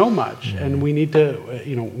we don't know much, and we need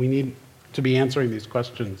to be answering these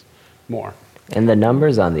questions more. And the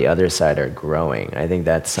numbers on the other side are growing. I think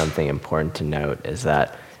that's something important to note, is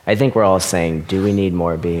that I think we're all saying, do we need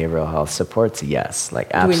more behavioral health supports? Yes.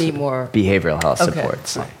 Like, do we need more behavioral health okay.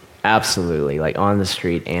 supports? Right. Absolutely. Like on the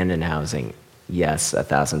street and in housing, yes,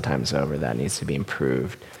 1,000 times over, that needs to be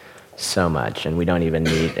improved so much. And we don't even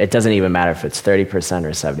need, it doesn't even matter if it's 30% or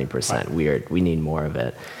 70%. We need more of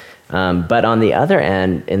it. But on the other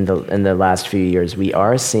end, in the last few years, we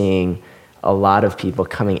are seeing a lot of people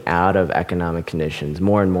coming out of economic conditions,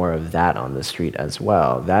 more and more of that on the street as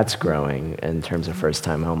well. That's growing in terms of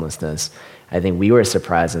first-time homelessness. I think we were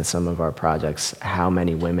surprised in some of our projects how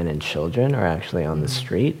many women and children are actually on the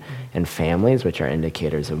street, and families, which are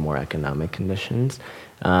indicators of more economic conditions.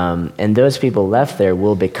 And those people left there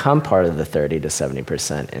will become part of the 30 to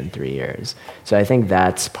 70% in 3 years. So I think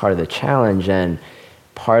that's part of the challenge, and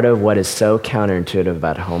part of what is so counterintuitive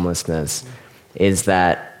about homelessness is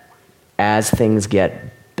that as things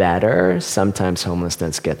get better, sometimes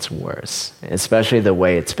homelessness gets worse, especially the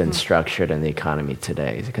way it's been structured in the economy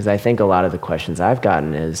today. Because I think a lot of the questions I've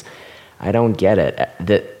gotten is, I don't get it.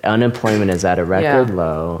 The unemployment is at a record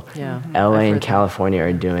low. Yeah. LA and California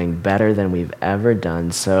are doing better than we've ever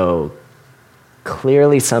done. So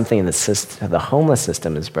clearly something in the homeless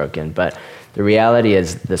system is broken. But the reality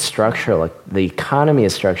is the economy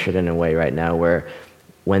is structured in a way right now where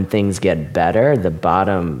when things get better, the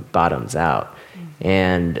bottoms out.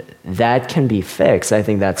 And that can be fixed. I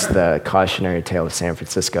think that's the cautionary tale of San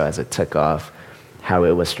Francisco as it took off, how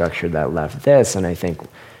it was structured that left this. And I think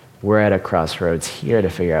we're at a crossroads here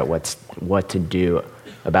to figure out what to do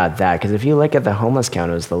about that. Because if you look at the homeless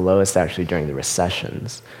count, it was the lowest actually during the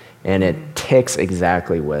recessions. And it ticks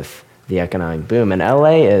exactly with the economic boom. And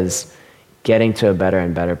LA is getting to a better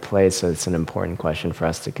and better place, so it's an important question for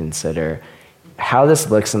us to consider how this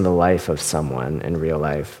looks in the life of someone in real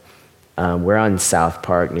life. We're on South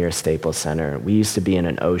Park near Staples Center. We used to be in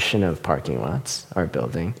an ocean of parking lots, our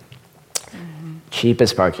building.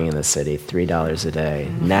 Cheapest parking in the city, $3 a day.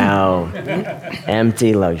 Now,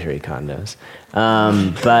 empty luxury condos.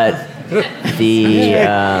 But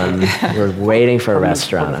we're waiting for a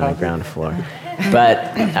restaurant on the ground floor. But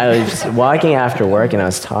I was walking after work, and I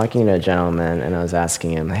was talking to a gentleman, and I was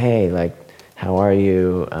asking him, hey, like, how are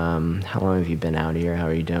you? How long have you been out here? How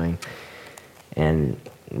are you doing? And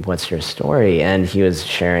what's your story? And he was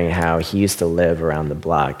sharing how he used to live around the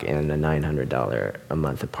block in a $900 a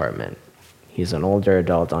month apartment. He's an older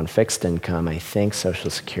adult on fixed income, I think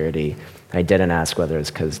Social Security. I didn't ask whether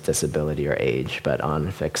it's because disability or age, but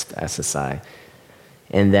on fixed SSI.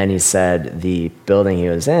 And then he said the building he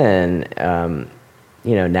was in,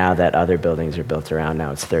 now that other buildings are built around,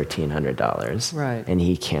 now it's $1,300. Right. And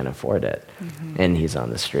he can't afford it. And he's on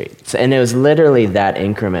the street. So, and it was literally that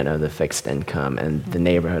increment of the fixed income and the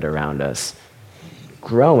neighborhood around us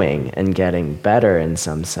growing and getting better in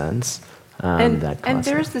some sense. And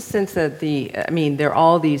there's the sense that there are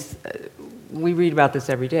all these, we read about this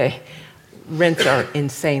every day, rents are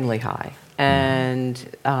insanely high. And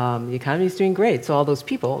the economy is doing great, so all those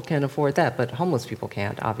people can afford that, but homeless people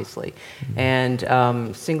can't, obviously. And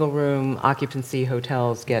single-room occupancy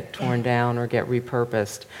hotels get torn down or get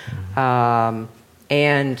repurposed.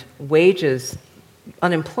 And wages,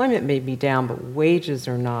 unemployment may be down, but wages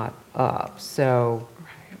are not up. So,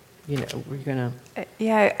 we're going to...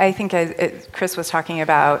 Yeah, I think Chris was talking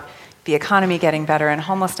about the economy getting better and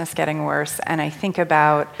homelessness getting worse, and I think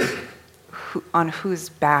about on whose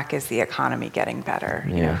back is the economy getting better?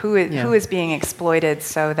 Yeah. Who is being exploited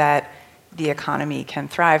so that the economy can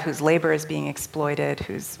thrive? Whose labor is being exploited?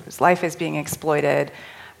 Whose life is being exploited?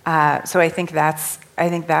 So I think that's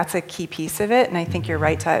a key piece of it, and I think you're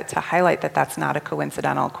right to highlight that that's not a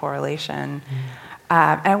coincidental correlation.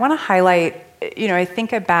 And I want to highlight, I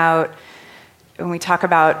think about when we talk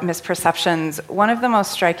about misperceptions, one of the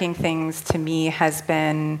most striking things to me has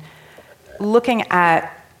been looking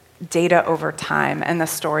at data over time and the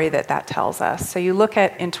story that tells us. So you look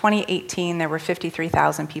at, in 2018, there were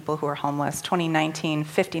 53,000 people who were homeless. 2019,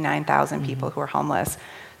 59,000 people who were homeless.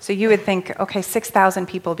 So you would think, okay, 6,000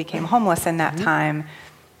 people became homeless in that time.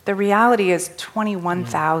 The reality is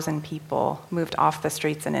 21,000 people moved off the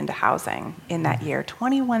streets and into housing in that year.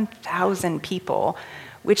 21,000 people,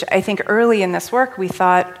 which I think early in this work we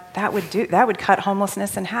thought that would cut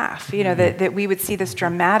homelessness in half. That we would see this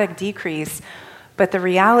dramatic decrease. But the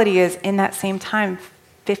reality is, in that same time,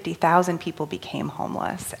 50,000 people became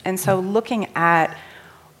homeless. And so looking at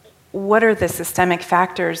what are the systemic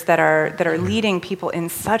factors that are leading people in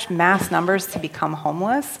such mass numbers to become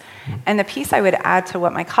homeless, and the piece I would add to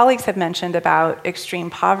what my colleagues have mentioned about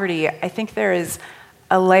extreme poverty, I think there is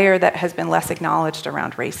a layer that has been less acknowledged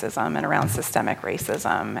around racism and around systemic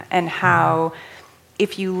racism, and how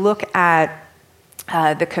if you look at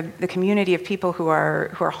the community of people who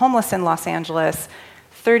are homeless in Los Angeles,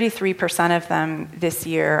 33% of them this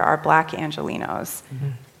year are Black Angelenos.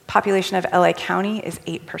 Population of LA County is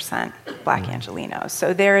 8% Black Angelenos.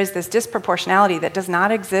 So there is this disproportionality that does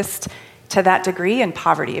not exist to that degree in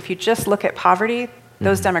poverty. If you just look at poverty,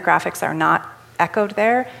 those demographics are not echoed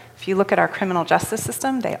there. If you look at our criminal justice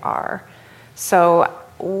system, they are. So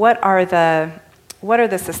what are the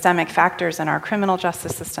systemic factors in our criminal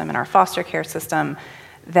justice system and our foster care system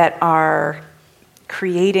that are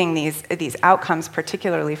creating these outcomes,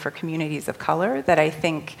 particularly for communities of color, that I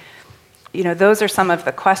think, those are some of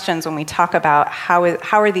the questions when we talk about how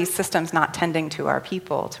are these systems not tending to our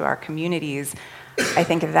people, to our communities. I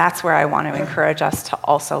think that's where I want to encourage us to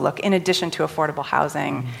also look, in addition to affordable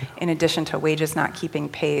housing, in addition to wages not keeping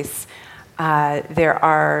pace, there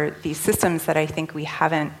are these systems that I think we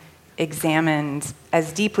haven't examined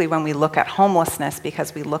as deeply when we look at homelessness,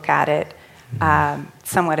 because we look at it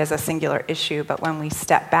somewhat as a singular issue. But when we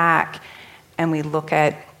step back and we look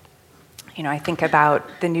at, I think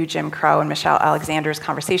about the new Jim Crow and Michelle Alexander's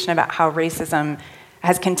conversation about how racism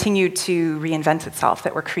has continued to reinvent itself,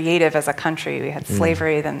 that we're creative as a country. We had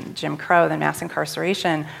slavery, then Jim Crow, then mass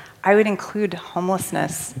incarceration. I would include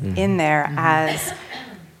homelessness in there as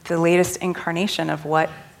the latest incarnation of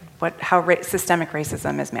how systemic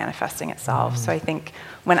racism is manifesting itself. So I think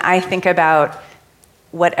when I think about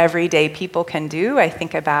what everyday people can do, I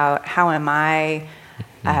think about how am I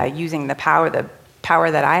using the power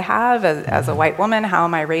that I have as a white woman, how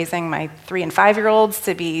am I raising my 3- and 5-year-olds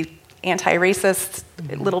to be anti-racist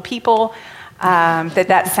little people.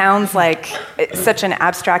 That sounds like such an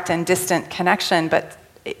abstract and distant connection, but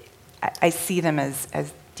I see them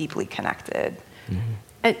as deeply connected.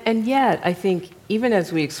 And yet, I think even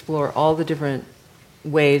as we explore all the different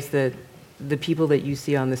ways that the people that you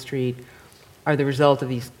see on the street are the result of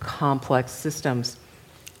these complex systems,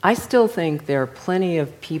 I still think there are plenty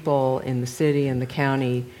of people in the city and the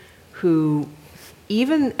county who,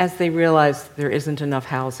 even as they realize there isn't enough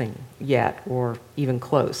housing yet, or even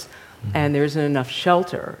close, and there isn't enough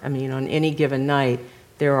shelter. I mean, on any given night,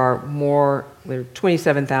 there are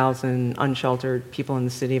 27,000 unsheltered people in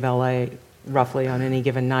the city of LA, roughly, on any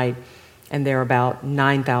given night, and there are about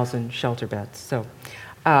 9,000 shelter beds. So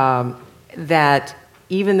that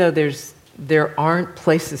even though there aren't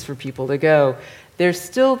places for people to go, there's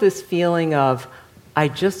still this feeling of, I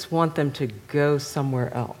just want them to go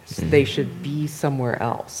somewhere else. They should be somewhere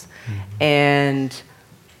else. And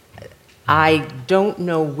I don't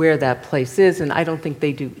know where that place is, and I don't think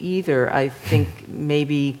they do either. I think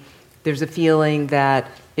maybe there's a feeling that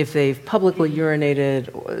if they've publicly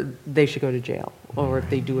urinated, they should go to jail, or if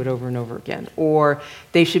they do it over and over again. Or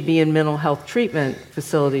they should be in mental health treatment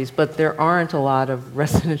facilities, but there aren't a lot of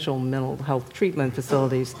residential mental health treatment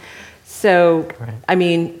facilities. So, I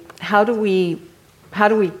mean, how do we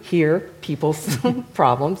hear people's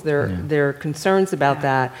problems, their concerns about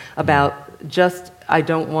that, about just, I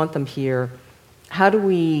don't want them here. How do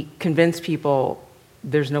we convince people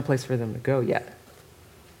there's no place for them to go yet?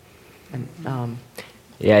 And,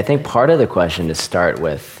 yeah, I think part of the question to start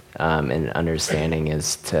with in understanding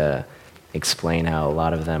is to explain how a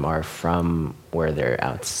lot of them are from where they're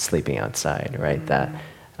out sleeping outside, right? That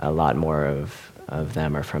a lot more of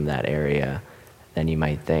them are from that area than you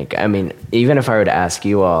might think. I mean, even if I were to ask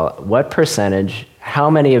you all, what percentage, how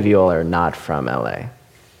many of you all are not from LA?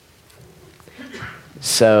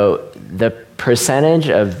 So the percentage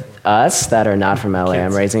of us that are not from LA,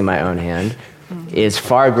 I'm raising my own hand, is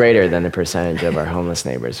far greater than the percentage of our homeless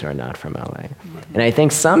neighbors who are not from LA. And I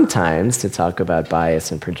think sometimes, to talk about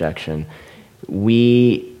bias and projection,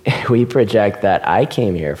 we project that I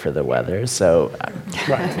came here for the weather, so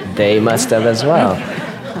they must have as well.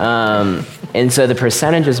 And so the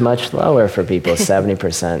percentage is much lower for people.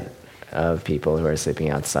 70% of people who are sleeping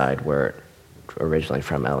outside were originally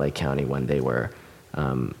from LA County when they were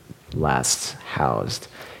last housed.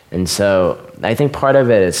 And so I think part of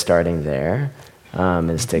it is starting there,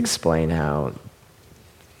 is to explain how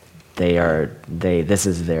this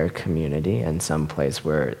is their community and some place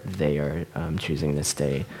where they are choosing to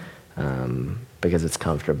stay because it's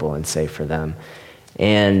comfortable and safe for them.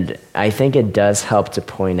 And I think it does help to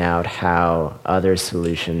point out how other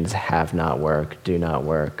solutions have not worked, do not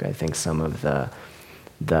work. I think some of the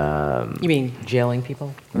you mean jailing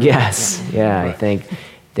people? Yes, yeah. I think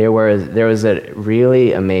there was a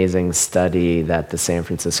really amazing study that the San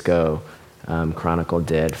Francisco Chronicle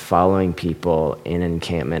did following people in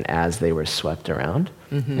encampment as they were swept around.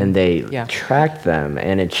 And they tracked them,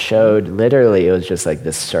 and it showed literally, it was just like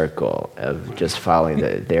this circle of just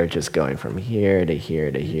following they're just going from here to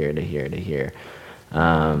here to here to here to here.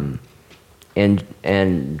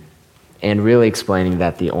 and really explaining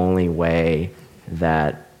that the only way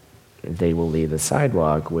that they will leave the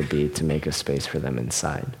sidewalk would be to make a space for them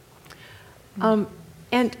inside.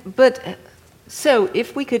 So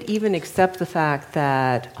if we could even accept the fact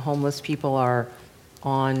that homeless people are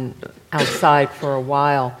outside for a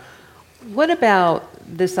while, what about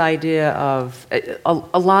this idea of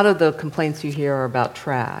a lot of the complaints you hear are about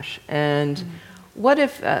trash? And what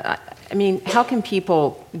if, how can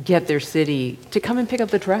people get their city to come and pick up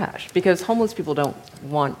the trash? Because homeless people don't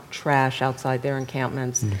want trash outside their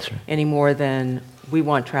encampments any more than we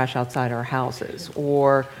want trash outside our houses.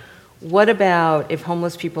 Or what about if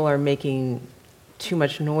homeless people are making too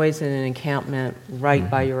much noise in an encampment right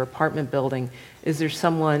by your apartment building? Is there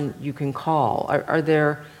someone you can call? Are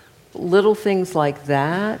there little things like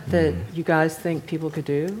that you guys think people could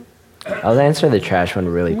do? I'll answer the trash one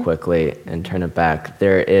really quickly and turn it back.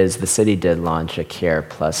 The city did launch a Care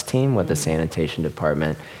Plus team with the sanitation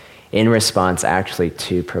department in response actually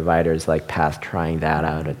to providers like Path trying that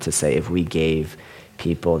out to say if we gave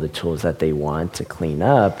people the tools that they want to clean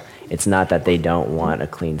up, it's not that they don't want a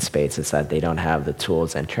clean space, it's that they don't have the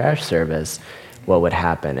tools and trash service, what would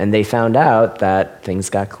happen? And they found out that things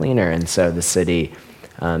got cleaner, and so the city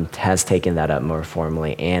has taken that up more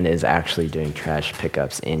formally and is actually doing trash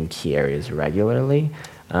pickups in key areas regularly.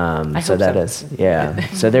 So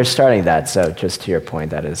they're starting that. So just to your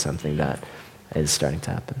point, that is something that is starting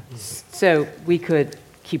to happen. So we could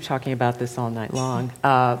keep talking about this all night long,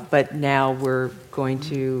 but now we're going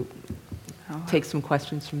to take some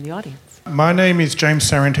questions from the audience. My name is James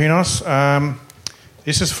Sarentinos.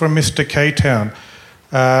 This is from Mr. K-Town.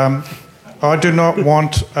 I do not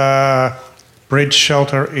want bridge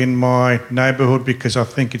shelter in my neighbourhood because I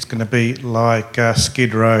think it's going to be like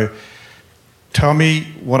Skid Row. Tell me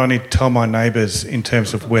what I need to tell my neighbours in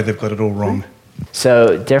terms of where they've got it all wrong.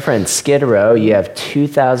 So different. Skid Row, you have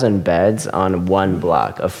 2,000 beds on one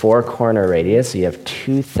block, a 4-corner radius, so you have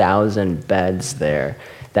 2,000 beds there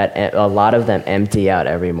that a lot of them empty out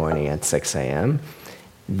every morning at 6 a.m.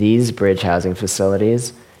 These bridge housing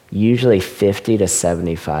facilities, usually 50 to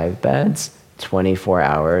 75 beds, 24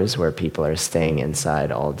 hours where people are staying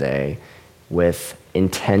inside all day with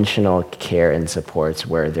intentional care and supports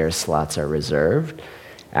where their slots are reserved,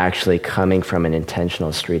 actually coming from an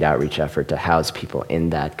intentional street outreach effort to house people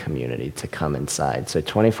in that community to come inside. So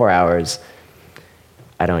 24 hours,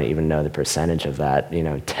 I don't even know the percentage of that,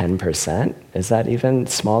 10%? Is that even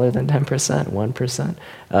smaller than 10%, 1%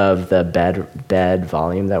 of the bed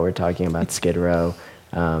volume that we're talking about, Skid Row?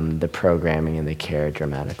 The programming and the care are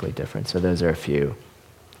dramatically different. So those are a few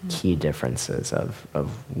key differences of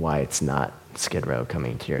why it's not Skid Row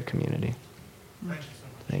coming to your community.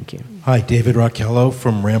 Thank you. Hi, David Rockello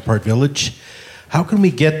from Rampart Village. How can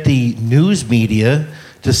we get the news media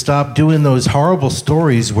to stop doing those horrible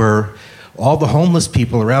stories where all the homeless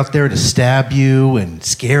people are out there to stab you and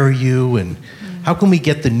scare you? And how can we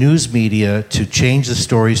get the news media to change the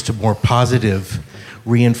stories to more positive,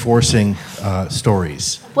 reinforcing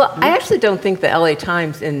stories? Well, I actually don't think the LA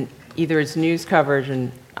Times, in either its news coverage,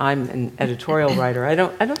 and I'm an editorial writer, I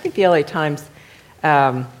don't think the LA Times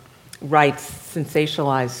writes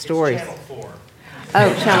sensationalized stories. Channel 4.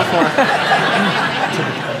 Oh, Channel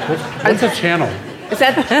 4. What's a channel? Is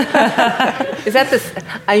that this?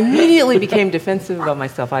 I immediately became defensive about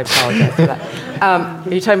myself. I apologize for that. Are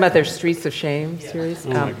you talking about their Streets of Shame series? Oh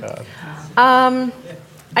my God.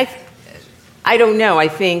 I don't know. I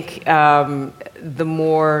think the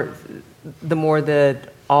more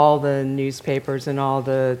that all the newspapers and all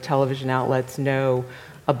the television outlets know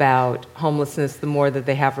about homelessness, the more that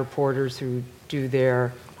they have reporters who do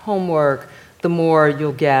their homework, the more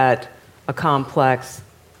you'll get a complex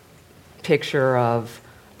picture of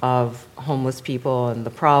homeless people and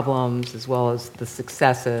the problems as well as the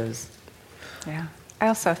successes. Yeah. I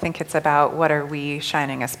also think it's about what are we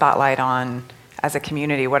shining a spotlight on as a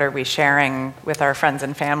community? What are we sharing with our friends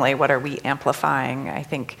and family? What are we amplifying? I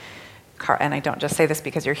think, and I don't just say this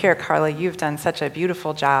because you're here, Carla, you've done such a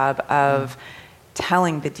beautiful job of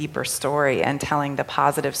telling the deeper story and telling the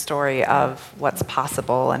positive story of what's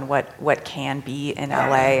possible and what can be in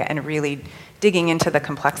LA, and really digging into the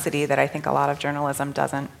complexity that I think a lot of journalism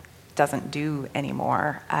doesn't do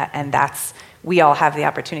anymore. And we all have the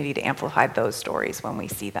opportunity to amplify those stories when we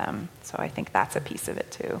see them. So I think that's a piece of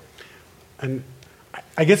it too. And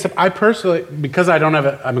I guess I personally, because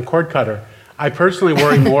I'm a cord cutter, I personally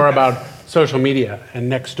worry more about social media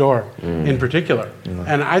and Nextdoor in particular.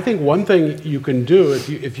 And I think one thing you can do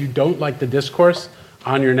if you don't like the discourse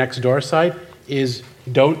on your Nextdoor site is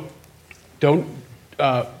don't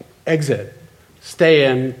exit, stay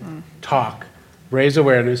in, talk, raise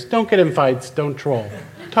awareness, don't get in fights, don't troll.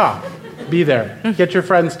 Talk, be there, get your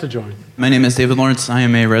friends to join. My name is David Lawrence. I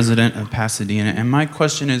am a resident of Pasadena, and my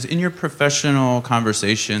question is, in your professional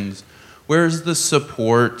conversations, where is the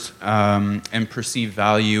support and perceived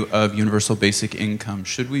value of universal basic income?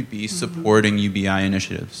 Should we be supporting UBI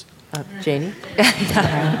initiatives? Janey?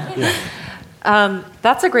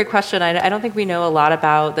 That's a great question. I don't think we know a lot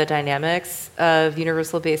about the dynamics of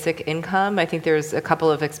universal basic income. I think there's a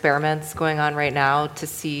couple of experiments going on right now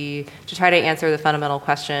to try to answer the fundamental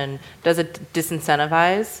question, does it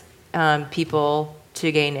disincentivize people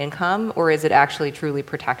to gain income, or is it actually truly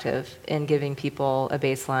protective in giving people a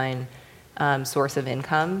baseline source of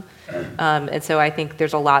income? And so I think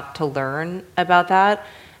there's a lot to learn about that.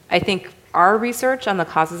 I think our research on the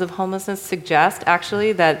causes of homelessness suggests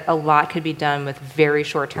actually that a lot could be done with very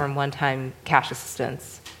short-term one-time cash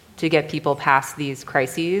assistance to get people past these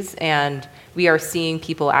crises. And we are seeing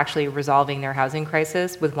people actually resolving their housing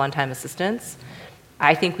crisis with one-time assistance.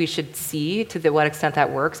 I think we should see to what extent that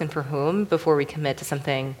works and for whom before we commit to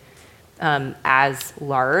something as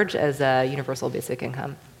large as a universal basic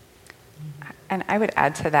income. And I would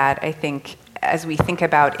add to that, I think, as we think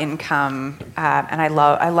about income, and I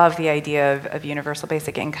love the idea of universal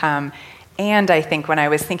basic income, and I think when I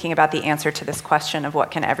was thinking about the answer to this question of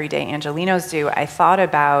what can everyday Angelenos do, I thought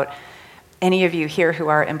about any of you here who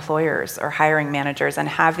are employers or hiring managers and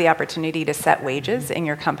have the opportunity to set wages in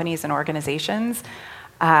your companies and organizations.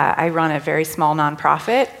 I run a very small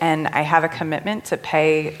nonprofit, and I have a commitment to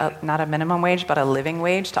pay not a minimum wage, but a living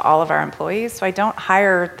wage to all of our employees. So I don't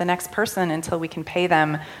hire the next person until we can pay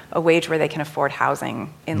them a wage where they can afford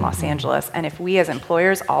housing in Los Angeles. And if we as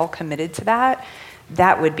employers all committed to that,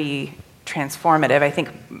 that would be transformative. I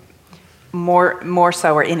think more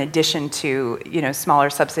so, or in addition to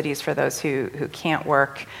smaller subsidies for those who can't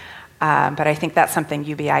work. But I think that's something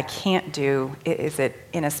UBI can't do. Is it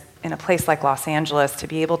in a place like Los Angeles to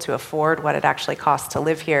be able to afford what it actually costs to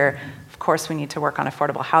live here? Of course, we need to work on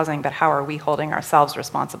affordable housing, but how are we holding ourselves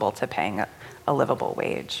responsible to paying a livable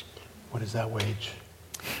wage? What is that wage?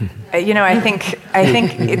 I think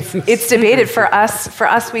it's debated. For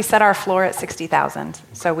us, we set our floor at $60,000,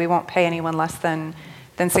 so we won't pay anyone less than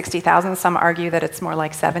 $60,000. Some argue that it's more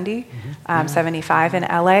like 70, 75 in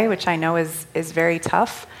LA, which I know is very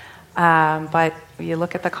tough. But you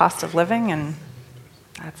look at the cost of living, and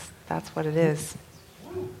that's what it is.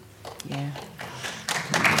 Yeah.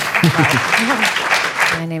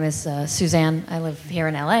 My name is Suzanne. I live here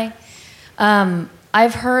in LA.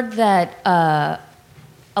 I've heard that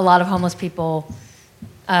a lot of homeless people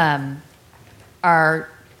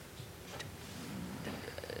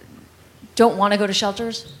don't want to go to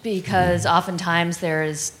shelters because oftentimes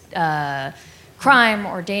there's crime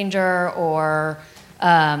or danger, or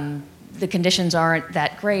the conditions aren't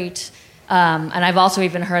that great. And I've also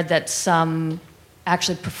even heard that some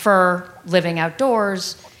actually prefer living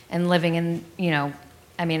outdoors and living in,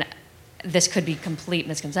 this could be complete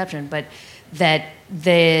misconception, but that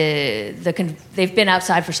they've been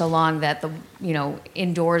outside for so long that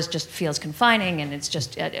indoors just feels confining, and it's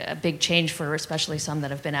just a big change for especially some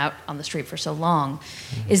that have been out on the street for so long.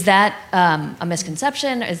 Is that a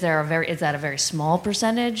misconception? Is that a very small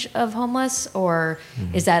percentage of homeless, or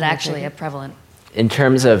is that actually a prevalent? In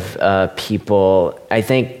terms of people, I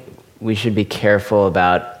think we should be careful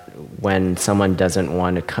about when someone doesn't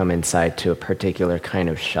want to come inside to a particular kind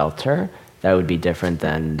of shelter. That would be different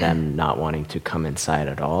than them not wanting to come inside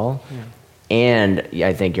at all. Yeah. And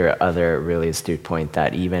I think your other really astute point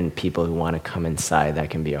that even people who want to come inside, that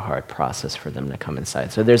can be a hard process for them to come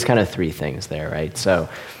inside. So there's kind of three things there, right? So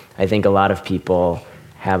I think a lot of people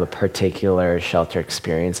have a particular shelter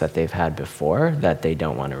experience that they've had before that they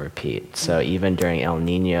don't want to repeat. So even during El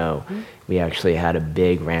Nino, we actually had a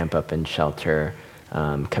big ramp up in shelter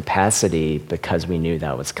capacity because we knew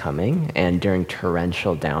that was coming. And during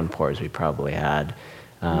torrential downpours, we probably had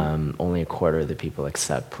only a quarter of the people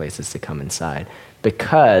accept places to come inside.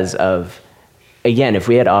 Because of, again, if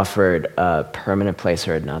we had offered a permanent place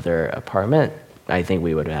or another apartment, I think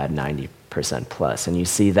we would have had 90% plus. And you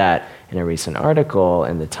see that in a recent article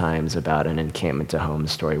in the Times about an encampment to home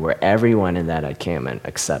story where everyone in that encampment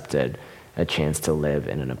accepted a chance to live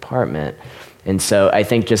in an apartment. And so I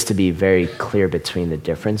think just to be very clear between the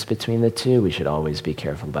difference between the two, we should always be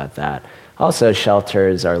careful about that. Also,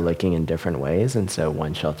 shelters are looking in different ways, and so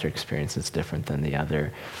one shelter experience is different than the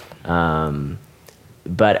other.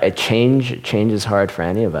 But a change is hard for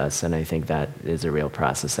any of us, and I think that is a real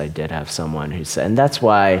process. I did have someone who said, and that's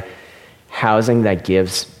why housing that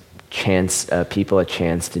gives people a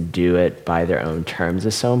chance to do it by their own terms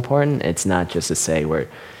is so important. It's not just to say we're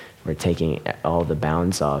we're taking all the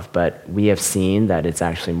bounds off. But we have seen that it's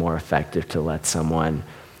actually more effective to let someone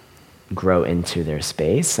grow into their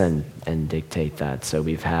space and dictate that. So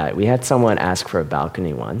we had someone ask for a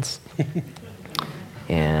balcony once,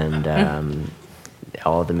 and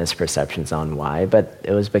all the misperceptions on why, but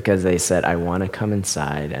it was because they said, I want to come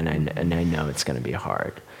inside, and I know it's going to be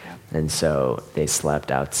hard. And so they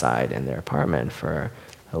slept outside in their apartment for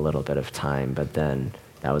a little bit of time, but then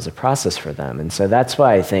that was a process for them. And so that's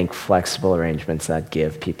why I think flexible arrangements that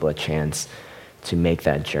give people a chance to make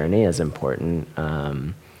that journey is important.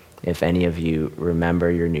 If any of you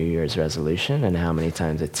remember your New Year's resolution and how many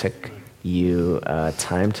times it took you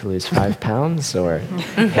time to lose 5 pounds or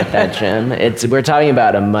hit that gym, we're talking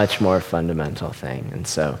about a much more fundamental thing. And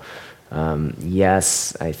so,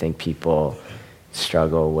 yes, I think people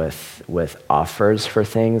struggle with offers for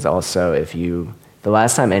things. Also, the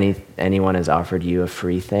last time anyone has offered you a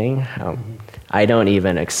free thing, I don't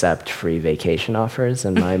even accept free vacation offers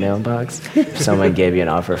in my mailbox. If someone gave you an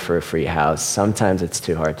offer for a free house, sometimes it's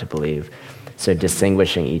too hard to believe. So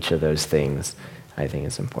distinguishing each of those things, I think,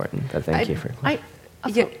 is important. But thank you for...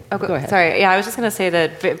 Go ahead. Sorry, yeah, I was just going to say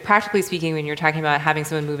that practically speaking, when you're talking about having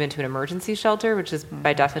someone move into an emergency shelter, which is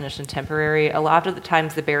by definition temporary, a lot of the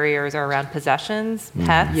times the barriers are around possessions,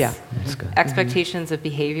 pets, expectations of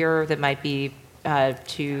behavior that might be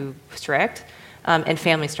too strict, and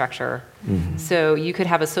family structure. So you could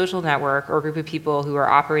have a social network or a group of people who are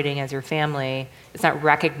operating as your family. It's not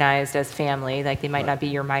recognized as family, like they might not be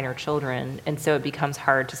your minor children, and so it becomes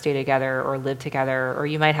hard to stay together or live together, or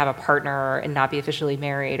you might have a partner and not be officially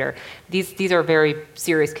married, or these are very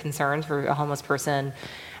serious concerns for a homeless person.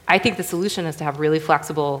 I think the solution is to have really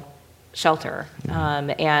flexible shelter,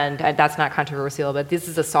 and that's not controversial, but this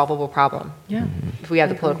is a solvable problem if we have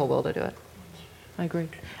the political will to do it. I agree.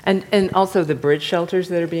 And also the bridge shelters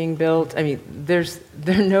that are being built, I mean, there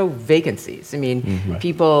are no vacancies. I mean,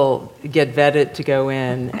 people get vetted to go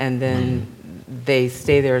in, and then they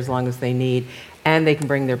stay there as long as they need, and they can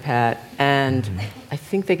bring their pet, and I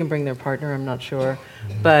think they can bring their partner, I'm not sure.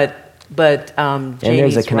 But and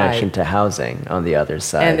there's a connection to housing on the other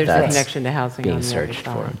side. And there's a connection to housing being on the searched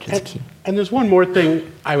other for, side. which is key. And there's one more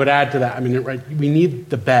thing I would add to that. I mean, we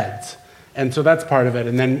need the beds. And so that's part of it.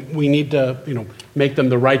 And then we need to, make them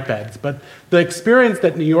the right beds. But the experience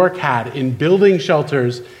that New York had in building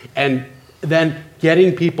shelters and then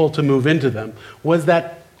getting people to move into them was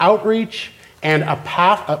that outreach and a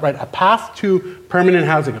path to permanent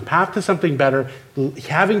housing, a path to something better,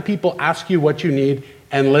 having people ask you what you need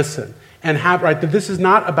and listen. And that this is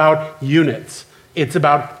not about units. It's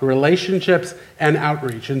about relationships and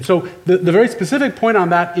outreach. And so the very specific point on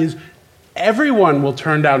that is everyone will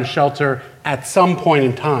turn down shelter at some point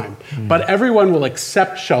in time, but everyone will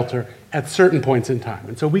accept shelter at certain points in time.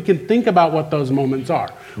 And so we can think about what those moments are.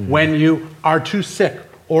 When you are too sick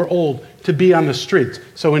or old to be on the streets.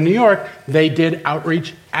 So in New York, they did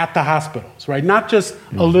outreach at the hospitals, right? Not just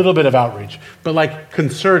a little bit of outreach, but like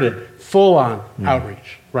concerted, full-on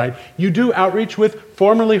outreach, right? You do outreach with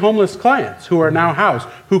formerly homeless clients who are now housed,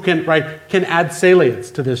 who can add salience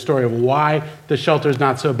to this story of why the shelter is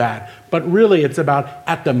not so bad. But really, it's about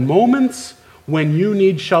at the moments when you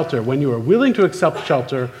need shelter, when you are willing to accept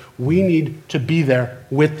shelter, we need to be there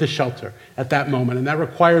with the shelter at that moment. And that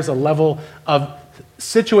requires a level of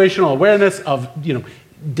situational awareness, of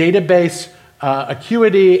database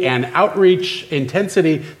acuity and outreach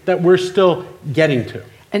intensity that we're still getting to.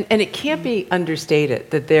 And it can't be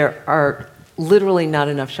understated that there are literally not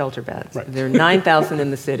enough shelter beds. Right. There are 9,000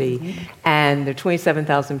 in the city, and there are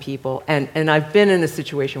 27,000 people. And I've been in a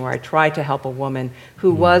situation where I tried to help a woman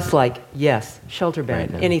who was like, yes, shelter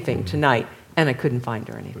bed, anything, tonight, and I couldn't find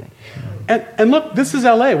her anything. And look, this is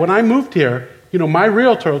LA. When I moved here, my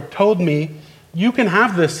realtor told me, you can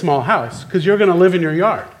have this small house because you're going to live in your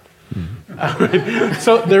yard.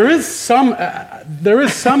 So there is some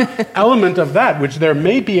element of that, which there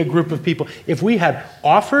may be a group of people. If we've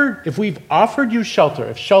offered you shelter,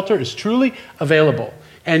 if shelter is truly available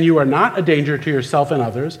and you are not a danger to yourself and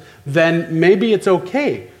others, then maybe it's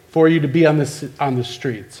okay for you to be on the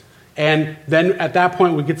streets. And then at that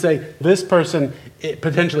point we could say this person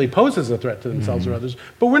potentially poses a threat to themselves or others,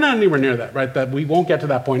 but we're not anywhere near that, right? That we won't get to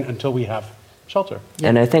that point until we have shelter.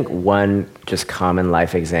 And I think one just common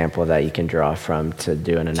life example that you can draw from, to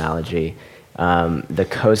do an analogy, the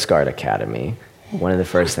Coast Guard Academy, one of the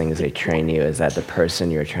first things they train you is that the person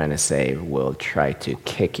you're trying to save will try to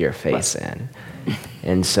kick your face in.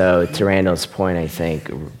 And so to Randall's point, I think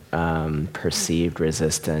perceived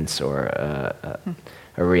resistance or a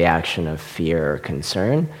reaction of fear or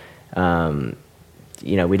concern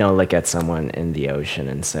we don't look at someone in the ocean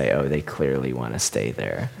and say, oh, they clearly want to stay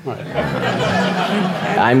there. Right.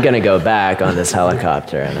 I'm going to go back on this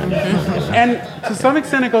helicopter. And to some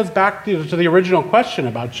extent, it goes back to the original question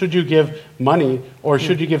about should you give money or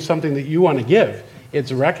should you give something that you want to give?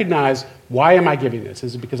 It's recognize, why am I giving this?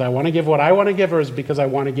 Is it because I want to give what I want to give, or is it because I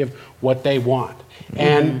want to give what they want?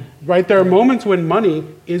 And right, there are moments when money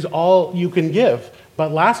is all you can give.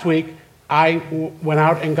 But last week, I went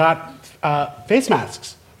out and got face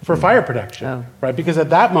masks for fire protection, right? Because at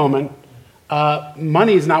that moment,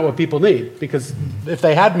 money is not what people need. Because if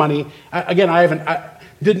they had money, again, I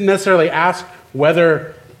didn't necessarily ask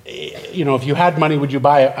whether, if you had money, would you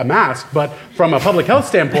buy a mask? But from a public health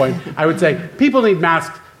standpoint, I would say people need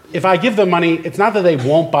masks. If I give them money, it's not that they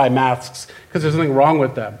won't buy masks because there's something wrong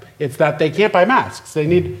with them. It's that they can't buy masks.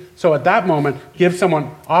 So at that moment,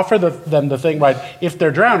 offer them the thing, right? If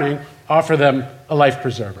they're drowning, offer them a life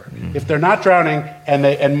preserver. If they're not drowning and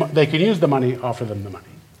they can use the money, offer them the money.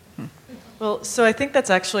 Well, so I think that's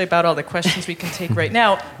actually about all the questions we can take right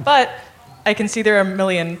now. But I can see there are a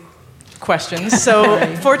million questions. So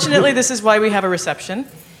fortunately, this is why we have a reception.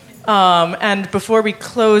 And before we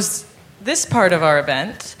close this part of our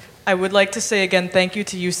event, I would like to say again thank you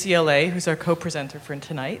to UCLA, who's our co-presenter for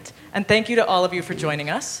tonight. And thank you to all of you for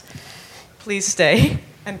joining us. Please stay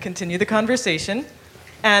and continue the conversation.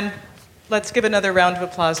 And let's give another round of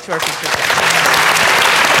applause to our featured guests.